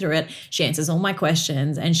talks me through it. She answers all my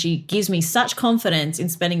questions and she gives me such confidence in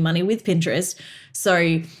spending money with Pinterest.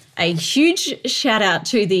 So a huge shout out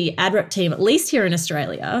to the ad rep team, at least here in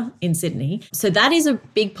Australia, in Sydney. So that is a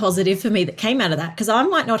big positive for me that came out of that because I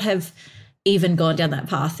might not have even gone down that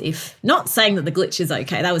path if not saying that the glitch is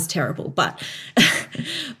okay. That was terrible. But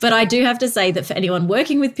I do have to say that for anyone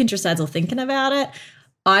working with Pinterest ads or thinking about it,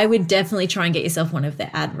 I would definitely try and get yourself one of their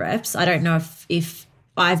ad reps. I don't know if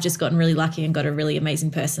I've just gotten really lucky and got a really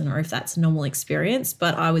amazing person or if that's a normal experience,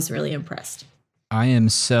 but I was really impressed. I am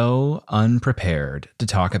so unprepared to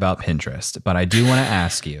talk about Pinterest, but I do want to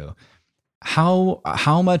ask you,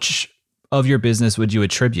 how much of your business would you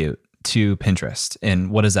attribute to Pinterest,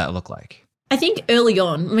 and what does that look like? I think early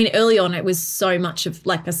on it was so much of,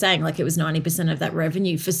 like I was saying, like it was 90% of that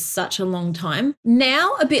revenue for such a long time.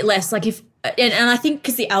 Now a bit less, like and I think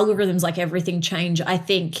because the algorithms, like everything change, I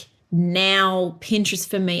think now Pinterest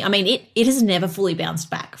for me, it has never fully bounced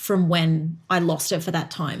back from when I lost it for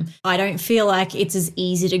that time. I don't feel like it's as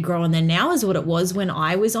easy to grow on there now as what it was when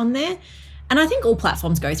I was on there. And I think all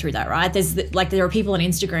platforms go through that, right? There are people on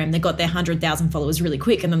Instagram that got their 100,000 followers really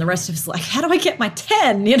quick, and then the rest of us like, how do I get my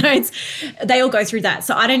 10? They all go through that.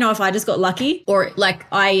 So I don't know if I just got lucky, or like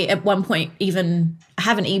I at one point even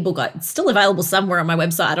have an ebook. It's still available somewhere on my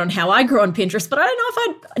website on how I grew on Pinterest, but I don't know if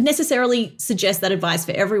I'd necessarily suggest that advice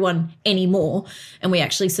for everyone anymore. And we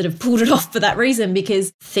actually sort of pulled it off for that reason,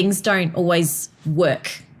 because things don't always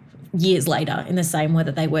work years later in the same way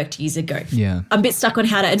that they worked years ago. Yeah. I'm a bit stuck on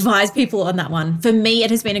how to advise people on that one. For me,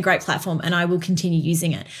 it has been a great platform and I will continue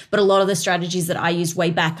using it. But a lot of the strategies that I used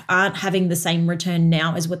way back aren't having the same return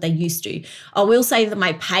now as what they used to. I will say that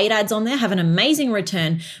my paid ads on there have an amazing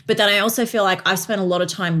return, but then I also feel like I've spent a lot of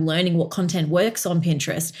time learning what content works on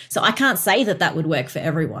Pinterest. So I can't say that that would work for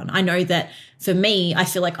everyone. I know that for me, I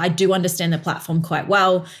feel like I do understand the platform quite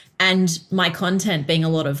well. And my content being a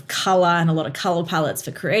lot of color and a lot of color palettes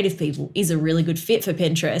for creative people is a really good fit for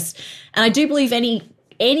Pinterest. And I do believe any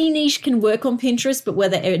niche can work on Pinterest, but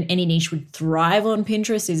whether any niche would thrive on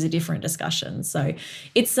Pinterest is a different discussion. So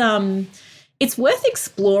it's worth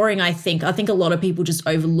exploring, I think. I think a lot of people just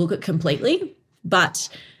overlook it completely. But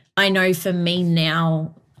I know for me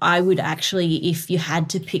now, I would actually, if you had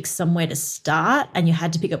to pick somewhere to start and you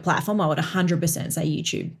had to pick a platform, I would 100% say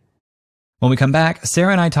YouTube. When we come back,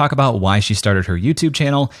 Sarah and I talk about why she started her YouTube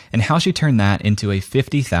channel and how she turned that into a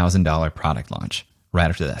 $50,000 product launch right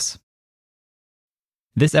after this.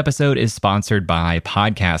 This episode is sponsored by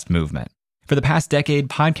Podcast Movement. For the past decade,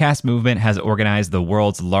 Podcast Movement has organized the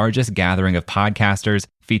world's largest gathering of podcasters,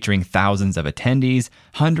 featuring thousands of attendees,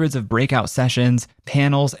 hundreds of breakout sessions,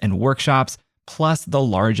 panels, and workshops, plus the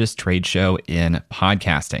largest trade show in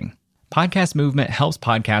podcasting. Podcast Movement helps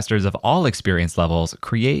podcasters of all experience levels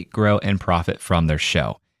create, grow, and profit from their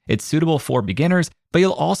show. It's suitable for beginners, but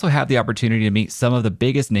you'll also have the opportunity to meet some of the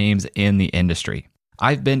biggest names in the industry.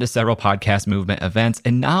 I've been to several Podcast Movement events,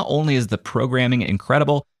 and not only is the programming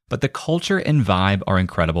incredible, but the culture and vibe are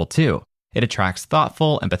incredible too. It attracts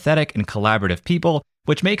thoughtful, empathetic, and collaborative people,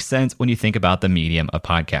 which makes sense when you think about the medium of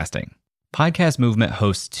podcasting. Podcast Movement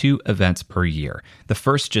hosts 2 events per year. The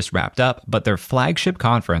first just wrapped up, but their flagship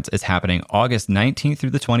conference is happening August 19th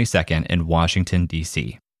through the 22nd in Washington,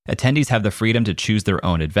 D.C. Attendees have the freedom to choose their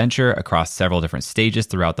own adventure across several different stages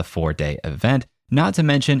throughout the 4-day event, not to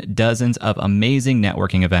mention dozens of amazing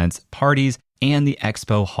networking events, parties, and the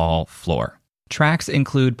expo hall floor. Tracks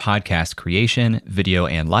include podcast creation, video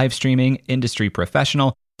and live streaming, industry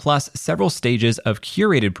professional, plus several stages of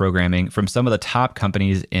curated programming from some of the top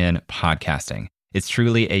companies in podcasting. It's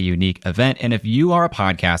truly a unique event, and if you are a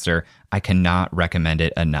podcaster, I cannot recommend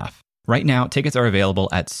it enough. Right now, tickets are available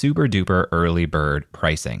at super duper early bird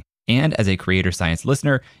pricing. And as a Creator Science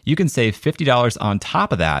listener, you can save $50 on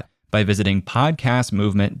top of that by visiting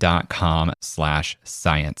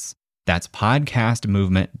podcastmovement.com/science. That's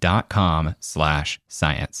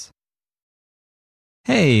podcastmovement.com/science.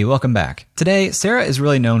 Hey, welcome back. Today, Sarah is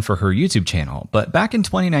really known for her YouTube channel, but back in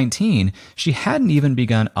 2019, she hadn't even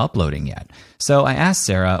begun uploading yet. So I asked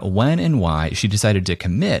Sarah when and why she decided to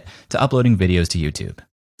commit to uploading videos to YouTube.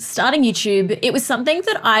 Starting YouTube, it was something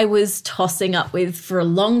that I was tossing up with for a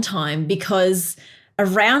long time, because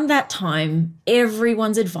around that time,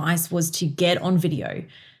 everyone's advice was to get on video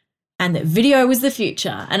and that video was the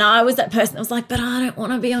future. And I was that person that was like, but I don't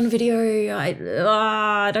want to be on video.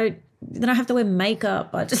 Then I have to wear makeup.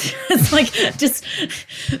 It's like just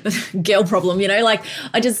girl problem,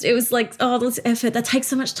 it was like, oh, this effort, that takes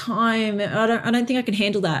so much time. I don't think I can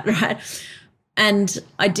handle that, right? And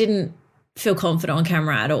I didn't feel confident on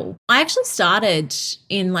camera at all. I actually started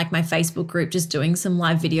in like my Facebook group just doing some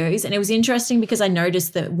live videos, and it was interesting because I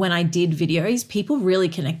noticed that when I did videos, people really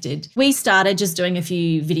connected. We started just doing a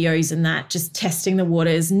few videos and that, just testing the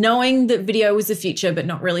waters, knowing that video was the future, but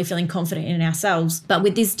not really feeling confident in ourselves. But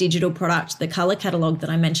with this digital product, the color catalog that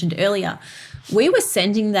I mentioned earlier, we were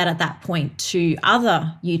sending that at that point to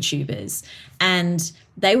other YouTubers, and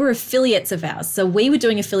they were affiliates of ours. So we were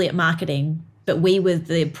doing affiliate marketing, but we were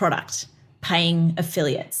the product paying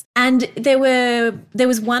affiliates. And there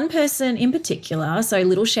was one person in particular, so a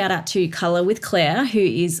little shout out to Color with Claire, who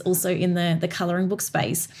is also in the coloring book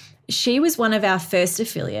space. She was one of our first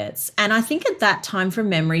affiliates. And I think at that time, from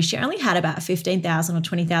memory, she only had about 15,000 or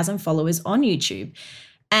 20,000 followers on YouTube.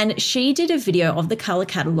 And she did a video of the color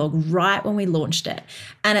catalog right when we launched it.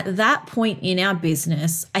 And at that point in our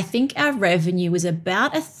business, I think our revenue was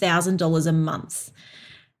about $1,000 a month.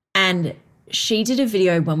 And she did a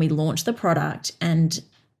video when we launched the product, and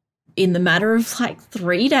in the matter of like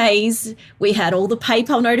 3 days, we had all the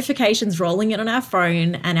PayPal notifications rolling in on our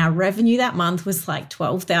phone, and our revenue that month was like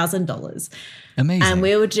 $12,000. Amazing. And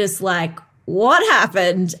we were just like, what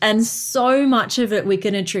happened? And so much of it we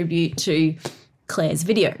can attribute to Claire's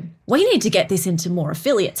video. We need to get this into more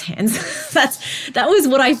affiliates' hands. That was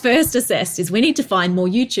what I first assessed, is we need to find more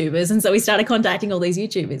YouTubers. And so we started contacting all these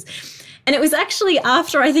YouTubers. And it was actually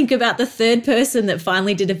after, I think, about the third person that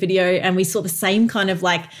finally did a video, and we saw the same kind of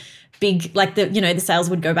like big, like the sales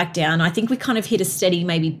would go back down. I think we kind of hit a steady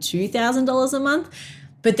maybe $2,000 a month.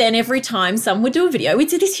 But then every time someone would do a video,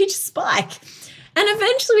 we'd see this huge spike. And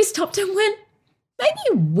eventually we stopped and went,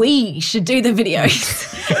 maybe we should do the videos.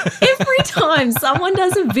 Every time someone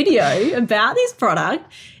does a video about this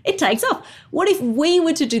product, it takes off. What if we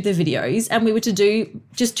were to do the videos and we were to do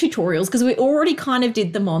just tutorials, because we already kind of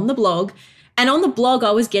did them on the blog. And on the blog,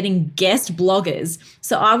 I was getting guest bloggers.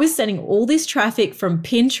 So I was sending all this traffic from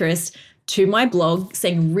Pinterest to my blog,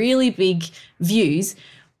 seeing really big views.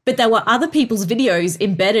 But there were other people's videos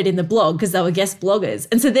embedded in the blog because they were guest bloggers.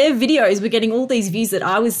 And so their videos were getting all these views that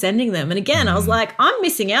I was sending them. And again, I was like, I'm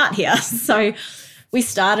missing out here. So we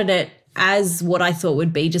started it as what I thought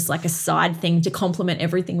would be just like a side thing to complement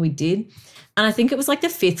everything we did. And I think it was like the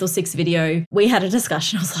 5th or 6th video, we had a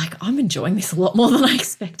discussion. I was like, I'm enjoying this a lot more than I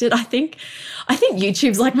expected. I think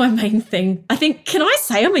YouTube's like my main thing. Can I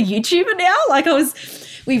say I'm a YouTuber now?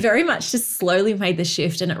 We very much just slowly made the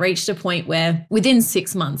shift, and it reached a point where within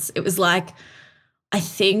 6 months, it was like, I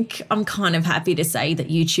think I'm kind of happy to say that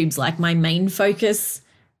YouTube's like my main focus,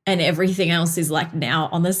 and everything else is like now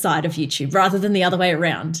on the side of YouTube rather than the other way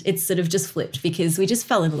around. It's sort of just flipped because we just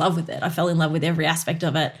fell in love with it. I fell in love with every aspect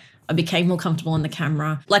of it. I became more comfortable on the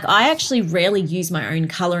camera. Like, I actually rarely use my own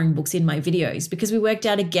coloring books in my videos because we worked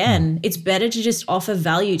out, again, it's better to just offer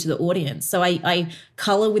value to the audience. So I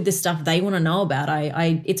color with the stuff they want to know about.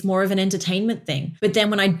 It's more of an entertainment thing. But then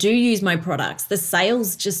when I do use my products, the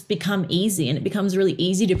sales just become easy, and it becomes really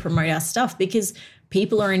easy to promote our stuff because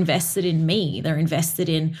people are invested in me. They're invested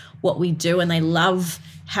in what we do, and they love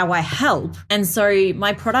how I help. And so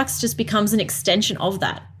my products just becomes an extension of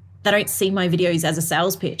that. They don't see my videos as a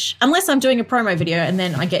sales pitch, unless I'm doing a promo video and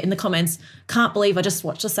then I get in the comments, can't believe I just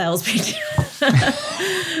watched a sales pitch.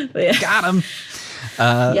 Yeah. Got him.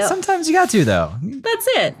 Yep. Sometimes you got to, though. That's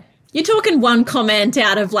it. You're talking one comment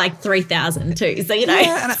out of like 3,000 too. So,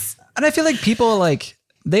 Yeah, and I feel like people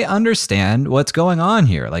they understand what's going on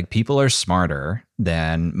here. Like, people are smarter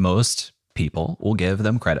than most people will give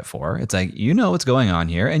them credit for. It's like, you know what's going on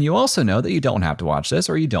here. And you also know that you don't have to watch this,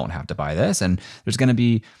 or you don't have to buy this. And there's going to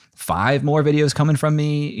be 5 more videos coming from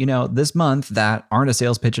me, this month that aren't a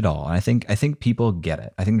sales pitch at all. And I think people get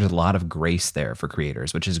it. I think there's a lot of grace there for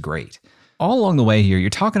creators, which is great. All along the way here, you're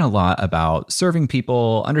talking a lot about serving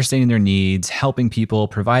people, understanding their needs, helping people,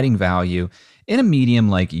 providing value in a medium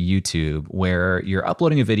like YouTube, where you're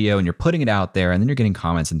uploading a video and you're putting it out there and then you're getting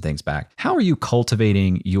comments and things back. How are you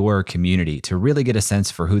cultivating your community to really get a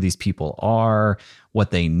sense for who these people are,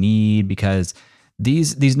 what they need? Because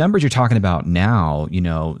these numbers you're talking about now,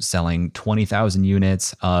 selling 20,000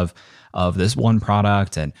 units of this one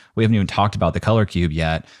product, and we haven't even talked about the Color Cube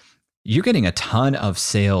yet. You're getting a ton of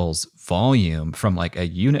sales volume from like a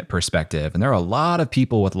unit perspective. And there are a lot of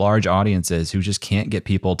people with large audiences who just can't get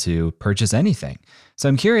people to purchase anything. So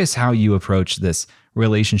I'm curious how you approach this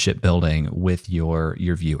relationship building with your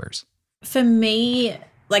viewers. For me,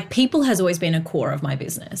 like, people has always been a core of my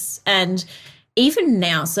business. And even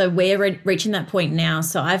now, so we're reaching that point now.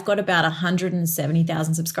 So I've got about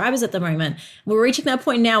 170,000 subscribers at the moment. We're reaching that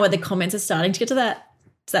point now where the comments are starting to get to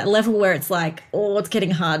that level where it's like, oh, it's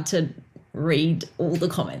getting hard to read all the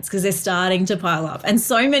comments because they're starting to pile up. And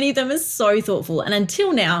so many of them are so thoughtful. And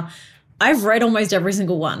until now, I've read almost every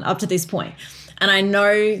single one up to this point. And I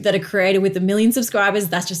know that a creator with 1 million subscribers,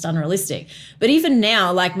 that's just unrealistic. But even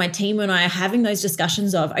now, like, my team and I are having those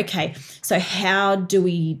discussions of, okay, so how do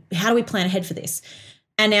we plan ahead for this?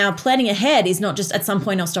 And our planning ahead is not just at some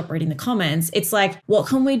point I'll stop reading the comments. It's like, what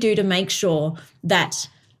can we do to make sure that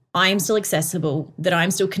I am still accessible, that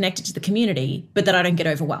I'm still connected to the community, but that I don't get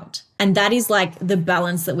overwhelmed? And that is like the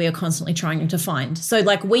balance that we are constantly trying to find. So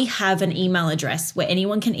like, we have an email address where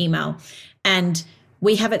anyone can email, and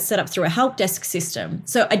we have it set up through a help desk system.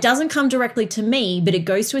 So it doesn't come directly to me, but it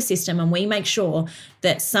goes to a system, and we make sure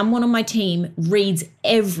that someone on my team reads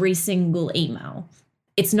every single email.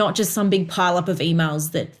 It's not just some big pile up of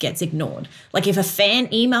emails that gets ignored. Like if a fan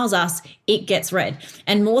emails us, it gets read.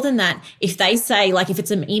 And more than that, if they say, like if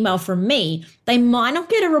it's an email from me, they might not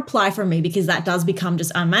get a reply from me because that does become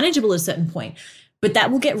just unmanageable at a certain point. But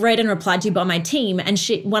that will get read and replied to by my team. And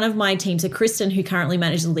one of my team, so Kristen, who currently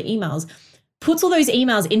manages all the emails, puts all those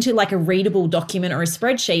emails into like a readable document or a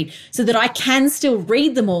spreadsheet so that I can still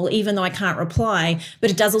read them all, even though I can't reply.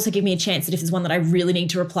 But it does also give me a chance that if there's one that I really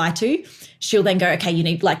need to reply to, she'll then go, okay, you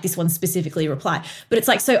need like this one specifically reply. But it's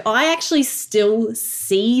like, so I actually still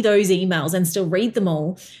see those emails and still read them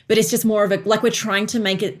all, but it's just more of a, like we're trying to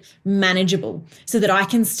make it manageable so that I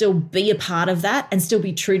can still be a part of that and still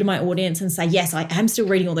be true to my audience and say, yes, I am still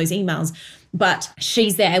reading all those emails. But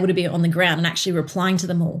she's there able to be on the ground and actually replying to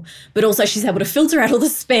them all. But also she's able to filter out all the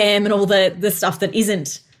spam and all the stuff that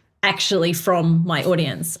isn't actually from my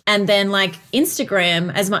audience. And then like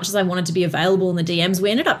Instagram, as much as I wanted to be available in the DMs,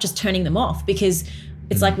 we ended up just turning them off because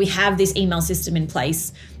it's like we have this email system in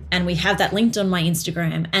place and we have that linked on my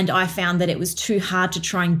Instagram. And I found that it was too hard to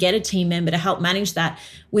try and get a team member to help manage that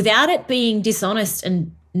without it being dishonest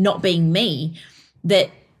and not being me, that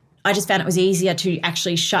I just found it was easier to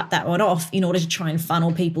actually shut that one off in order to try and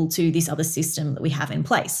funnel people to this other system that we have in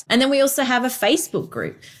place. And then we also have a Facebook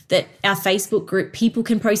group that our Facebook group, people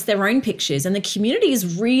can post their own pictures and the community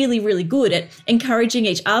is really, really good at encouraging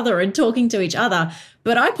each other and talking to each other.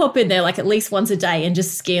 But I pop in there like at least once a day and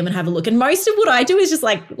just skim and have a look. And most of what I do is just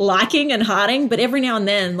like liking and hearting. But every now and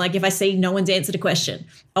then, like if I see no one's answered a question,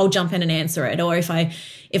 I'll jump in and answer it. Or if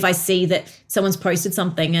I see that someone's posted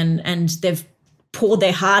something and they've poured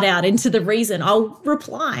their heart out into the reason, I'll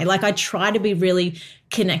reply. Like I try to be really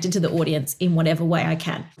connected to the audience in whatever way I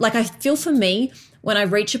can. Like I feel for me, when I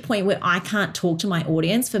reach a point where I can't talk to my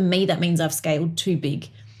audience, for me, that means I've scaled too big.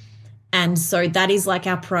 And so that is like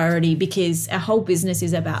our priority because our whole business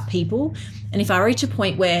is about people. And if I reach a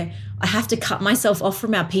point where I have to cut myself off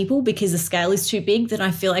from our people because the scale is too big, then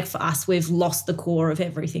I feel like for us, we've lost the core of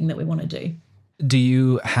everything that we want to do. Do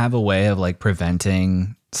you have a way of like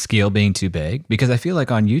preventing scale being too big? Because I feel like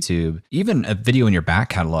on YouTube, even a video in your back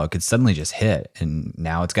catalog could suddenly just hit and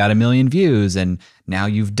now it's got 1 million views and now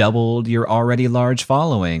you've doubled your already large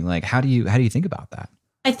following. Like how do you think about that?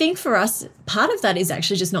 I think for us, part of that is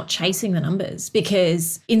actually just not chasing the numbers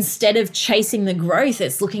because instead of chasing the growth,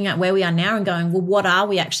 it's looking at where we are now and going, well, what are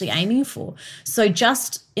we actually aiming for? So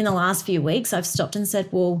just in the last few weeks, I've stopped and said,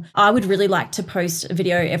 well, I would really like to post a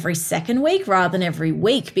video every second week rather than every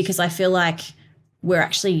week because I feel like we're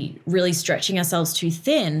actually really stretching ourselves too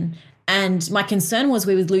thin. And my concern was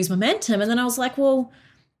we would lose momentum. And then I was like, well,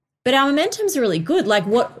 but our momentum's really good.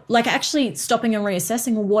 Like actually stopping and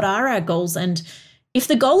reassessing, well, what are our goals? And if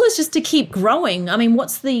the goal is just to keep growing, I mean,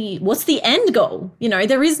 what's the end goal? You know,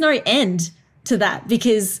 there is no end to that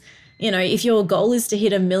because, you know, if your goal is to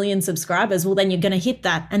hit 1 million subscribers, well, then you're going to hit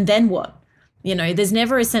that. And then what? You know, there's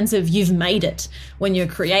never a sense of you've made it when you're a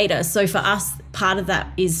creator. So for us, part of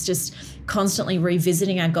that is just constantly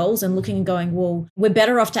revisiting our goals and looking and going, well, we're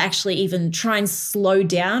better off to actually even try and slow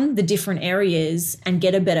down the different areas and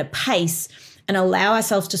get a better pace and allow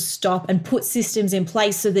ourselves to stop and put systems in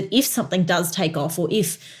place so that if something does take off or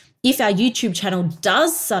if our YouTube channel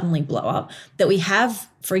does suddenly blow up, that we have,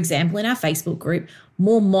 for example, in our Facebook group,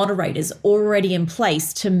 more moderators already in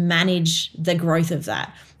place to manage the growth of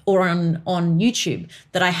that. Or on YouTube,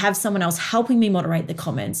 that I have someone else helping me moderate the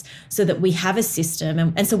comments so that we have a system.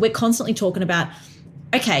 And so we're constantly talking about,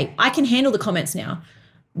 okay, I can handle the comments now.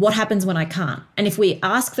 What happens when I can't? And if we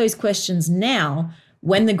ask those questions now,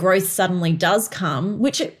 when the growth suddenly does come,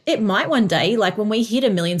 which it might one day, like when we hit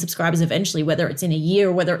 1 million subscribers eventually, whether it's in a year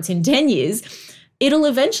or whether it's in 10 years, it'll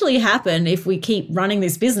eventually happen if we keep running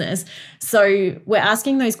this business. So we're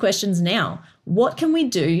asking those questions now. What can we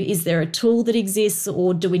do? Is there a tool that exists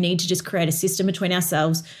or do we need to just create a system between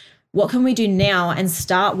ourselves? What can we do now and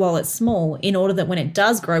start while it's small in order that when it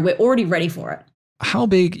does grow, we're already ready for it? How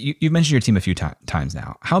big, you've mentioned your team a few times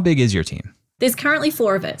now. How big is your team? There's currently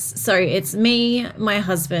 4 of us. So it's me, my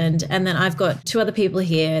husband, and then I've got 2 other people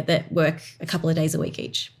here that work a couple of days a week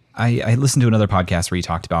each. I listened to another podcast where you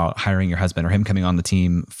talked about hiring your husband or him coming on the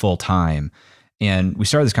team full time. And we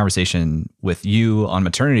started this conversation with you on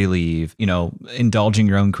maternity leave, you know, indulging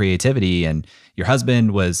your own creativity, and your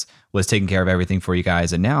husband was taking care of everything for you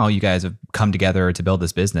guys. And now you guys have come together to build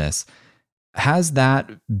this business. Has that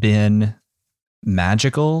been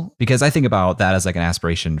magical? Because I think about that as like an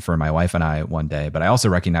aspiration for my wife and I one day, but I also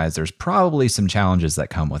recognize there's probably some challenges that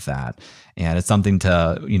come with that. And it's something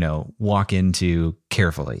to, you know, walk into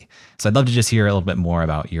carefully. So I'd love to just hear a little bit more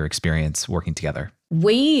about your experience working together.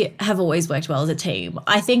 We have always worked well as a team.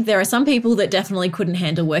 I think there are some people that definitely couldn't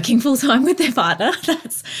handle working full time with their partner.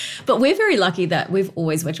 But we're very lucky that we've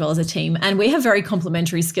always worked well as a team, and we have very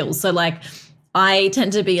complementary skills. So like I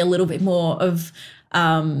tend to be a little bit more of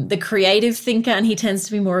the creative thinker, and he tends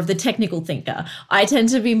to be more of the technical thinker. I tend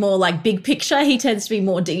to be more like big picture. He tends to be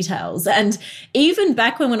more details. And even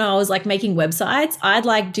back when I was like making websites, I'd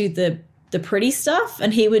like do the pretty stuff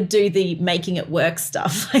and he would do the making it work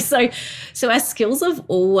stuff. So our skills have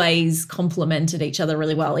always complemented each other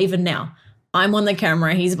really well. Even now, I'm on the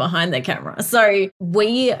camera, he's behind the camera. So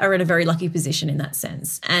we are in a very lucky position in that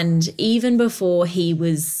sense. And even before he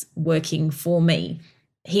was working for me,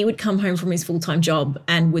 he would come home from his full-time job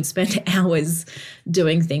and would spend hours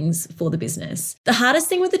doing things for the business. The hardest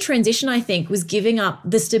thing with the transition, I think, was giving up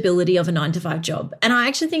the stability of a 9-to-5 job. And I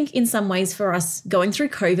actually think in some ways for us going through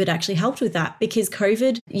COVID actually helped with that, because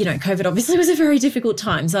COVID obviously was a very difficult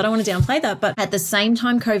time. So I don't want to downplay that. But at the same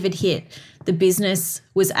time COVID hit, the business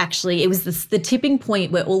was actually, it was the tipping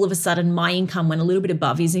point where all of a sudden my income went a little bit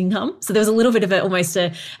above his income. So there was a little bit of almost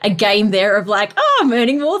a game there of like, oh, I'm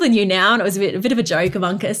earning more than you now. And it was a bit of a joke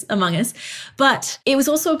among us. But it was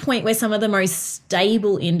also a point where some of the most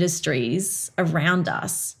stable industries around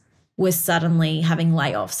us were suddenly having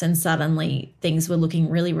layoffs, and suddenly things were looking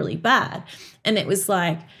really, really bad. And it was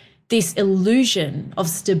like this illusion of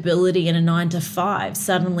stability in a 9-to-5.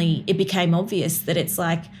 Suddenly it became obvious that it's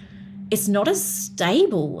like, it's not as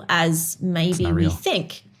stable as maybe we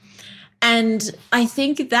think. And I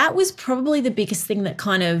think that was probably the biggest thing that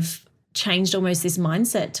kind of changed almost this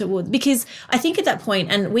mindset toward, because I think at that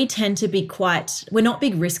point, and we tend to be we're not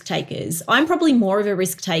big risk takers. I'm probably more of a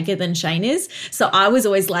risk taker than Shane is. So I was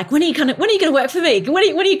always like, when are you going to work for me? When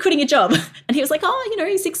are you quitting your job? And he was like,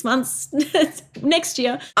 6 months next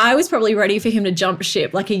year. I was probably ready for him to jump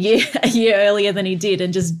ship like a year earlier than he did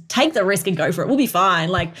and just take the risk and go for it. We'll be fine.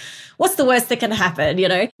 Like, what's the worst that can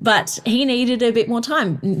happen, But he needed a bit more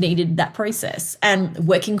time, needed that process. And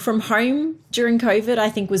working from home during COVID, I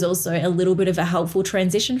think, was also a little bit of a helpful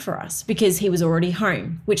transition for us, because he was already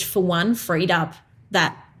home, which for one freed up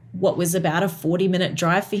that what was about a 40-minute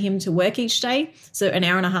drive for him to work each day, so an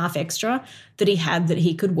hour and a half extra that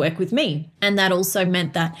he could work with me. And that also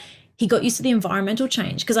meant that he got used to the environmental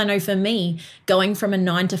change, because I know for me, going from a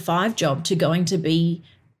 9-to-5 job to going to be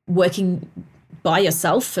working by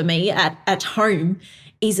yourself for me at home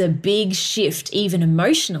is a big shift, even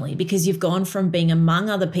emotionally, because you've gone from being among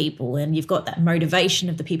other people and you've got that motivation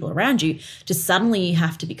of the people around you to suddenly you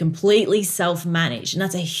have to be completely self-managed. And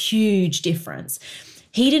that's a huge difference.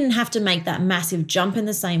 He didn't have to make that massive jump in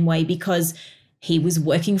the same way because he was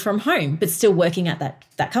working from home, but still working at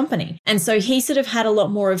that company. And so he sort of had a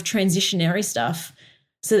lot more of transitionary stuff.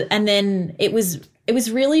 So, and then it was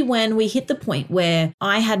really when we hit the point where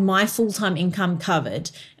I had my full-time income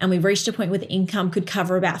covered, and we reached a point where the income could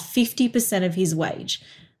cover about 50% of his wage.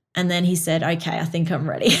 And then he said, okay, I think I'm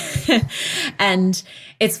ready. And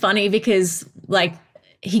it's funny because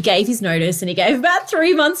he gave his notice, and he gave about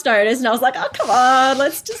 3 months notice. And I was like, oh, come on,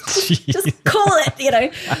 let's just call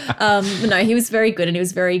it, But no, he was very good, and he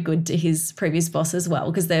was very good to his previous boss as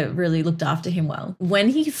well, because they really looked after him well. When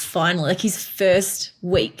he finally, his first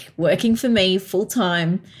week working for me full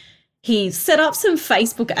time, he set up some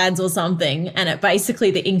Facebook ads or something, and it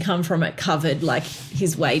basically the income from it covered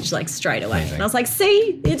his wage straight away. Amazing. And I was like,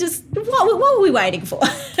 see, what were we waiting for?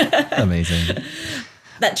 Amazing.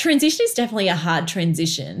 That transition is definitely a hard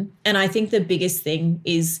transition. And I think the biggest thing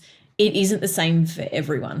is it isn't the same for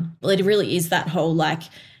everyone. Well, it really is that whole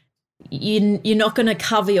you're not going to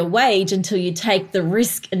cover your wage until you take the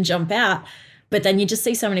risk and jump out. But then you just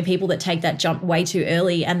see so many people that take that jump way too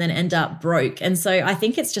early and then end up broke. And so I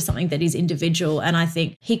think it's just something that is individual. And I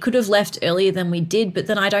think he could have left earlier than we did, but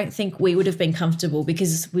then I don't think we would have been comfortable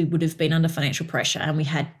because we would have been under financial pressure and we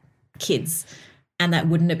had kids. And that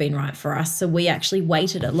wouldn't have been right for us. So we actually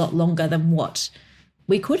waited a lot longer than what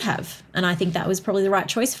we could have. And I think that was probably the right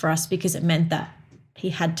choice for us, because it meant that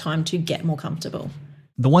he had time to get more comfortable.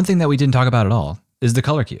 The one thing that we didn't talk about at all is the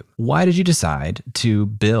Color Cube. Why did you decide to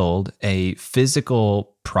build a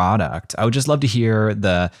physical product? I would just love to hear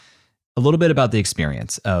a little bit about the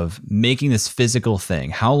experience of making this physical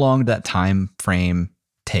thing. How long did that time frame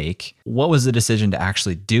take? What was the decision to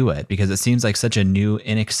actually do it? Because it seems like such a new,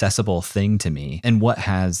 inaccessible thing to me. And what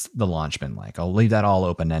has the launch been like? I'll leave that all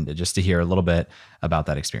open-ended just to hear a little bit about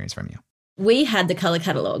that experience from you. we had the color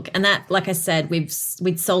catalog, and that, like I said, we'd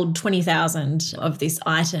sold 20,000 of this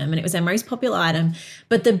item, and it was our most popular item.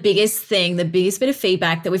 But the biggest bit of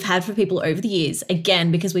feedback that we've had for people over the years,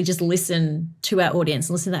 again, because we just listen to our audience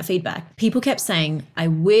and listen to that feedback, people kept saying, I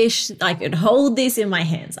wish I could hold this in my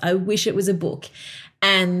hands. I wish it was a book.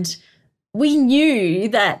 And we knew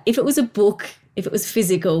that if it was a book, if it was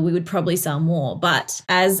physical, we would probably sell more. But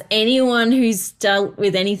as anyone who's dealt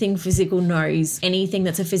with anything physical knows, anything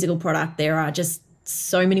that's a physical product, there are just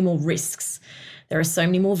so many more risks. There are so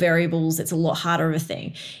many more variables. It's a lot harder of a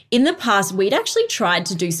thing. In the past, we'd actually tried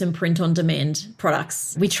to do some print-on-demand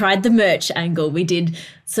products. We tried the merch angle. We did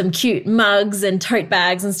some cute mugs and tote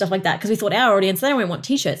bags and stuff like that because we thought our audience, they don't want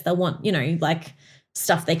T-shirts. They'll want, like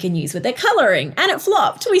stuff they can use with their coloring. And it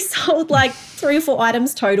flopped. We sold like 3 or 4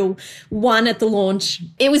 items total, 1 at the launch.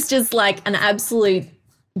 It was just like an absolute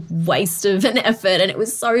waste of an effort, and it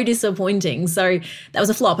was so disappointing. So that was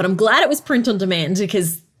a flop. And I'm glad it was print on demand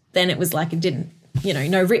because then it was like it didn't,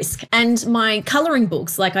 no risk. And my coloring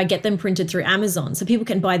books, like I get them printed through Amazon so people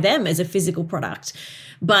can buy them as a physical product.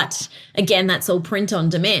 But again, that's all print on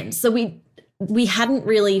demand. So we hadn't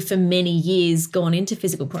really for many years gone into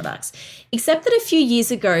physical products, except that a few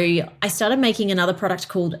years ago, I started making another product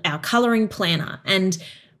called our coloring planner. And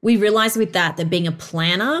we realized with that being a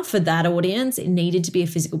planner for that audience, it needed to be a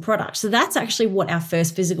physical product. So that's actually what our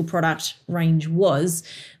first physical product range was.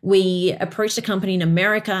 We approached a company in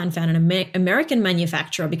America and found an American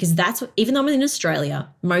manufacturer because that's what, even though I'm in Australia,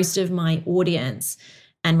 most of my audience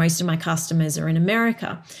and most of my customers are in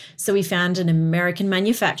America. So we found an American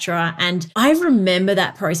manufacturer. And I remember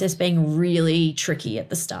that process being really tricky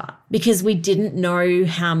at the start because we didn't know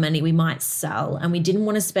how many we might sell and we didn't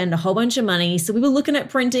want to spend a whole bunch of money. So we were looking at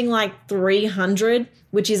printing like 300,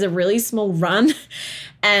 which is a really small run.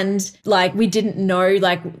 And like, we didn't know,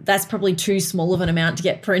 like, that's probably too small of an amount to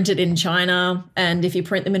get printed in China. And if you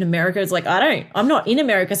print them in America, it's like, I'm not in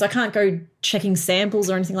America, so I can't go checking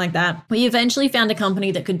samples or anything like that. We eventually found a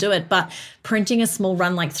company that could do it, but printing a small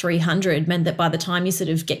run like 300 meant that by the time you sort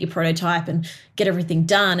of get your prototype and get everything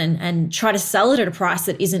done and try to sell it at a price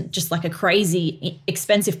that isn't just like a crazy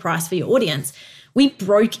expensive price for your audience, we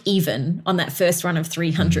broke even on that first run of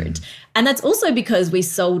 300. And that's also because we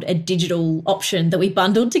sold a digital option that we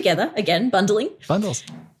bundled together, again, bundles,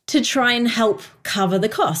 to try and help cover the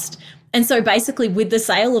cost. And so basically with the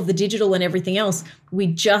sale of the digital and everything else, we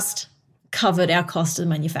just covered our cost of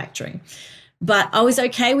manufacturing. But I was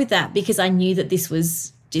okay with that because I knew that this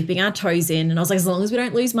was dipping our toes in. And I was like, as long as we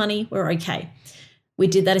don't lose money, we're okay. We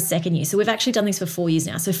did that a second year. So we've actually done this for 4 years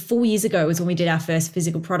now. So 4 years ago was when we did our first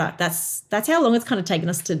physical product. That's how long it's kind of taken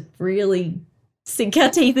us to really sink our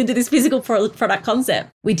teeth into this physical product concept.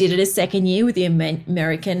 We did it a second year with the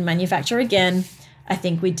American manufacturer again. I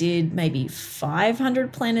think we did maybe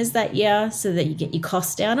 500 planners that year so that you get your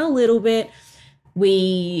costs down a little bit.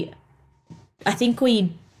 I think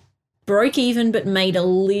we broke even but made a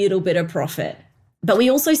little bit of profit. But we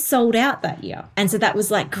also sold out that year. And so that was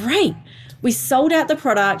like, great. We sold out the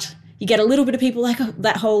product. You get a little bit of people like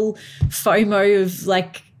that whole FOMO of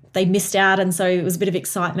like they missed out. And so it was a bit of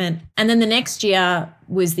excitement. And then the next year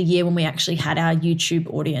was the year when we actually had our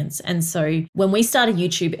YouTube audience. And so when we started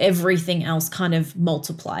YouTube, everything else kind of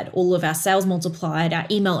multiplied. All of our sales multiplied. Our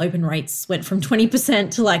email open rates went from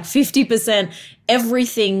 20% to like 50%.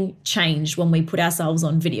 Everything changed when we put ourselves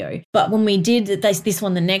on video. But when we did this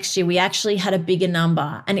one the next year, we actually had a bigger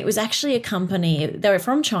number. And it was actually a company, they were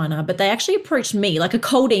from China, but they actually approached me like a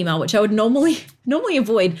cold email, which I would normally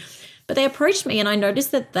avoid. But they approached me and I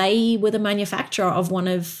noticed that they were the manufacturer of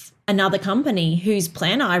another company whose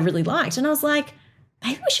planner I really liked. And I was like,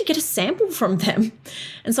 maybe we should get a sample from them.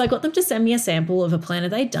 And so I got them to send me a sample of a planner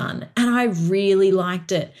they'd done. And I really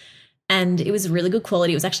liked it. And it was really good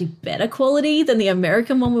quality. It was actually better quality than the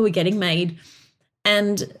American one we were getting made.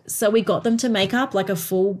 And so we got them to make up like a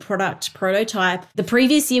full product prototype. The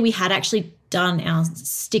previous year we had actually done our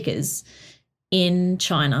stickers in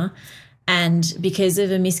China. And because of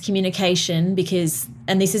a miscommunication,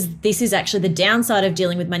 and this is actually the downside of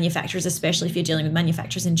dealing with manufacturers, especially if you're dealing with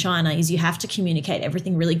manufacturers in China, is you have to communicate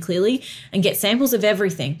everything really clearly and get samples of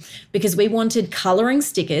everything. Because we wanted coloring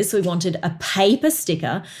stickers, so we wanted a paper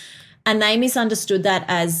sticker, and they misunderstood that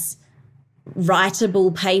as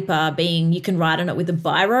writable paper, being you can write on it with a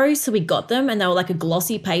biro. So we got them and they were like a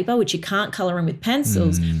glossy paper, which you can't color in with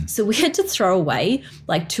pencils. So we had to throw away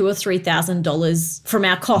like $2,000 or $3,000 from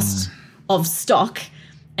our cost of stock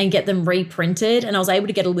and get them reprinted. And I was able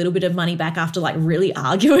to get a little bit of money back after like really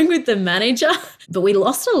arguing with the manager. But we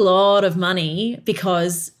lost a lot of money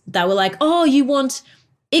because they were like, oh, you want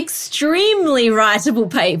extremely writable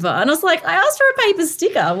paper. And I was like, I asked for a paper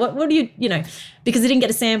sticker. What do you know, because I didn't get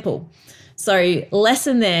a sample. So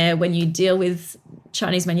lesson there, when you deal with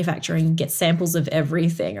Chinese manufacturing, get samples of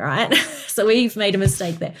everything, right? So we've made a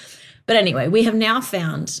mistake there. But anyway, we have now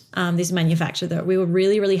found this manufacturer that we were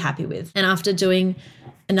really, really happy with. And after doing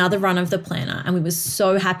another run of the planner, and we were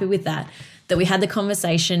so happy with that we had the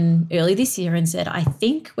conversation early this year and said, I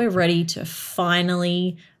think we're ready to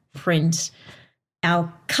finally print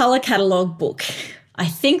our color catalog book. I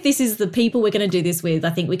think this is the people we're going to do this with. I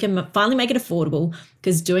think we can finally make it affordable,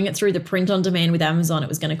 because doing it through the print on demand with Amazon, it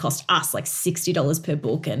was going to cost us like $60 per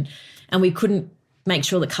book. And we couldn't make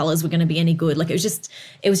sure the colors were going to be any good. Like it was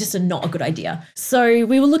just not a good idea. So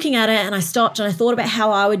we were looking at it, and I stopped and I thought about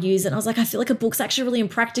how I would use it. And I was like, I feel like a book's actually really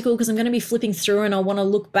impractical, because I'm going to be flipping through and I want to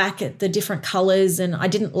look back at the different colors, and I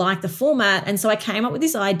didn't like the format. And so I came up with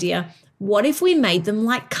this idea. What if we made them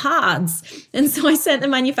like cards? And so I sent the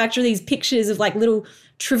manufacturer these pictures of like little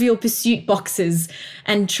Trivial Pursuit boxes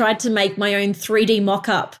and tried to make my own 3D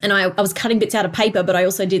mock-up. And I was cutting bits out of paper, but I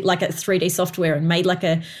also did like a 3D software and made like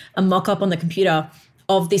a mock-up on the computer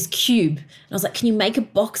of this cube. And I was like, can you make a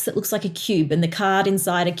box that looks like a cube? And the card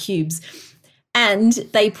inside are cubes. And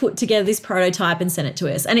they put together this prototype and sent it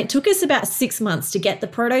to us. And it took us about 6 months to get the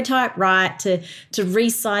prototype right, to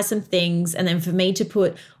resize some things, and then for me to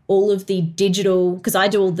put all of the digital, because I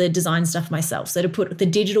do all the design stuff myself. So to put the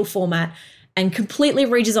digital format and completely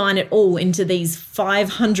redesign it all into these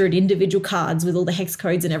 500 individual cards with all the hex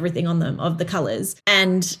codes and everything on them of the colors.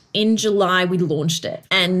 And in July, we launched it.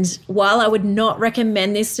 And while I would not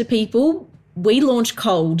recommend this to people, we launched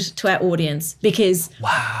cold to our audience, because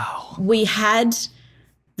we had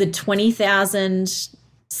the 20,000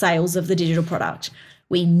 sales of the digital product.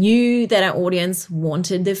 We knew that our audience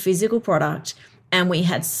wanted the physical product, and we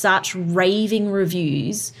had such raving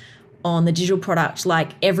reviews on the digital product.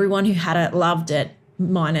 Like everyone who had it loved it,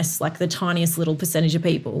 minus like the tiniest little percentage of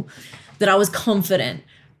people, that I was confident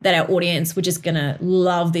that our audience were just going to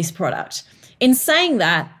love this product. In saying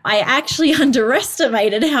that, I actually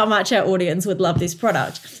underestimated how much our audience would love this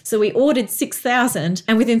product. So we ordered 6,000,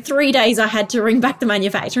 and within 3 days I had to ring back the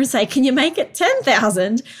manufacturer and say, can you make it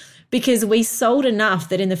 10,000? Because we sold enough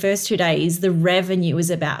that in the first 2 days, the revenue was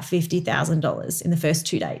about $50,000 in the first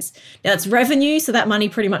 2 days. Now that's revenue, so that money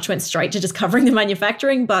pretty much went straight to just covering the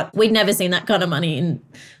manufacturing, but we'd never seen that kind of money in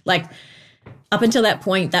like, up until that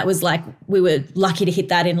point, that was like, we were lucky to hit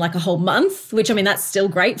that in like a whole month, which I mean, that's still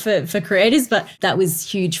great for creators, but that was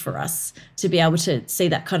huge for us to be able to see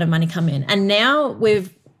that kind of money come in. And now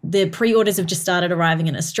the pre-orders have just started arriving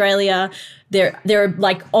in Australia. They're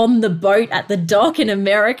like on the boat at the dock in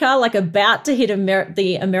America, like about to hit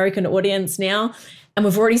the American audience now. And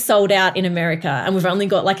we've already sold out in America, and we've only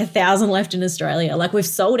got like 1,000 left in Australia. Like we've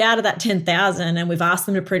sold out of that 10,000, and we've asked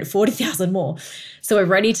them to print 40,000 more. So we're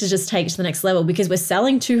ready to just take it to the next level, because we're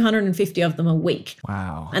selling 250 of them a week.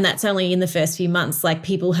 Wow. And that's only in the first few months. Like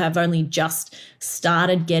people have only just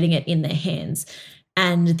started getting it in their hands.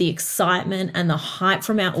 And the excitement and the hype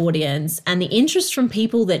from our audience and the interest from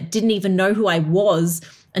people that didn't even know who I was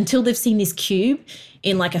until they've seen this cube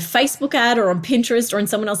in like a Facebook ad or on Pinterest or in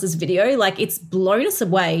someone else's video, like it's blown us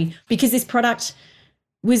away, because this product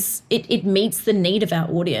it meets the need of our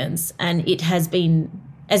audience. And it has been,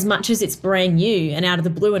 as much as it's brand new and out of the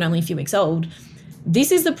blue and only a few weeks old,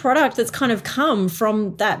 this is the product that's kind of come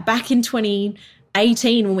from that back in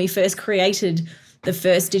 2018 when we first created the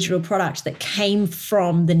first digital product, that came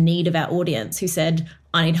from the need of our audience who said,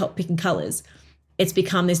 I need help picking colors. It's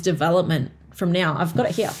become this development from now. I've got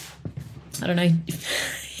it here. I don't know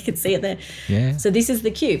if you can see it there. Yeah. So this is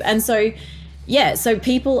the cube. And so, yeah, so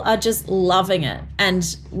people are just loving it.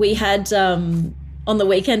 And we had, on the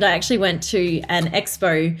weekend, I actually went to an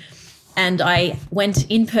expo, and I went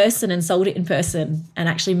in person and sold it in person, and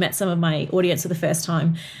actually met some of my audience for the first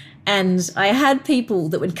time. And I had people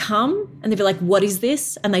that would come and they'd be like, what is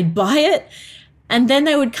this? And they'd buy it. And then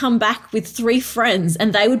they would come back with 3 friends,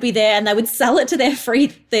 and they would be there and they would sell it to their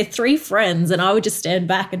 3 friends. And I would just stand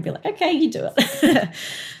back and be like, okay, you do it.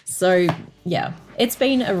 So yeah, it's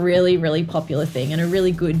been a really, really popular thing, and a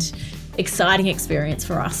really good, exciting experience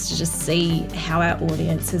for us to just see how our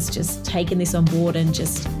audience has just taken this on board and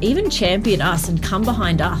just even championed us and come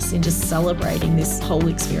behind us in just celebrating this whole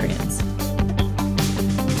experience.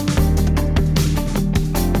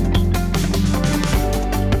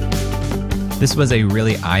 This was a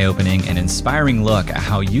really eye-opening and inspiring look at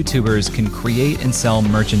how YouTubers can create and sell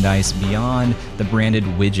merchandise beyond the branded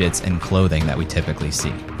widgets and clothing that we typically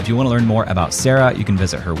see. If you want to learn more about Sarah, you can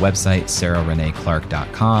visit her website,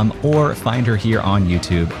 sarahreneeclark.com, or find her here on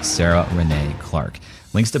YouTube, Sarah Renee Clark.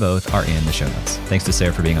 Links to both are in the show notes. Thanks to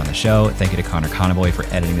Sarah for being on the show. Thank you to Connor Conboy for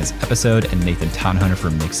editing this episode and Nathan Tannhunter for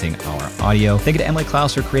mixing our audio. Thank you to Emily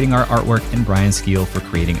Klaus for creating our artwork and Brian Skeel for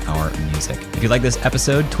creating our music. If you like this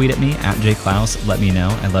episode, tweet at me at jklaus. Let me know.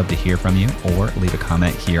 I'd love to hear from you, or leave a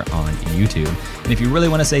comment here on YouTube. And if you really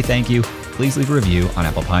want to say thank you, please leave a review on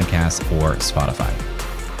Apple Podcasts or Spotify.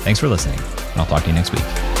 Thanks for listening, and I'll talk to you next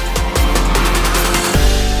week.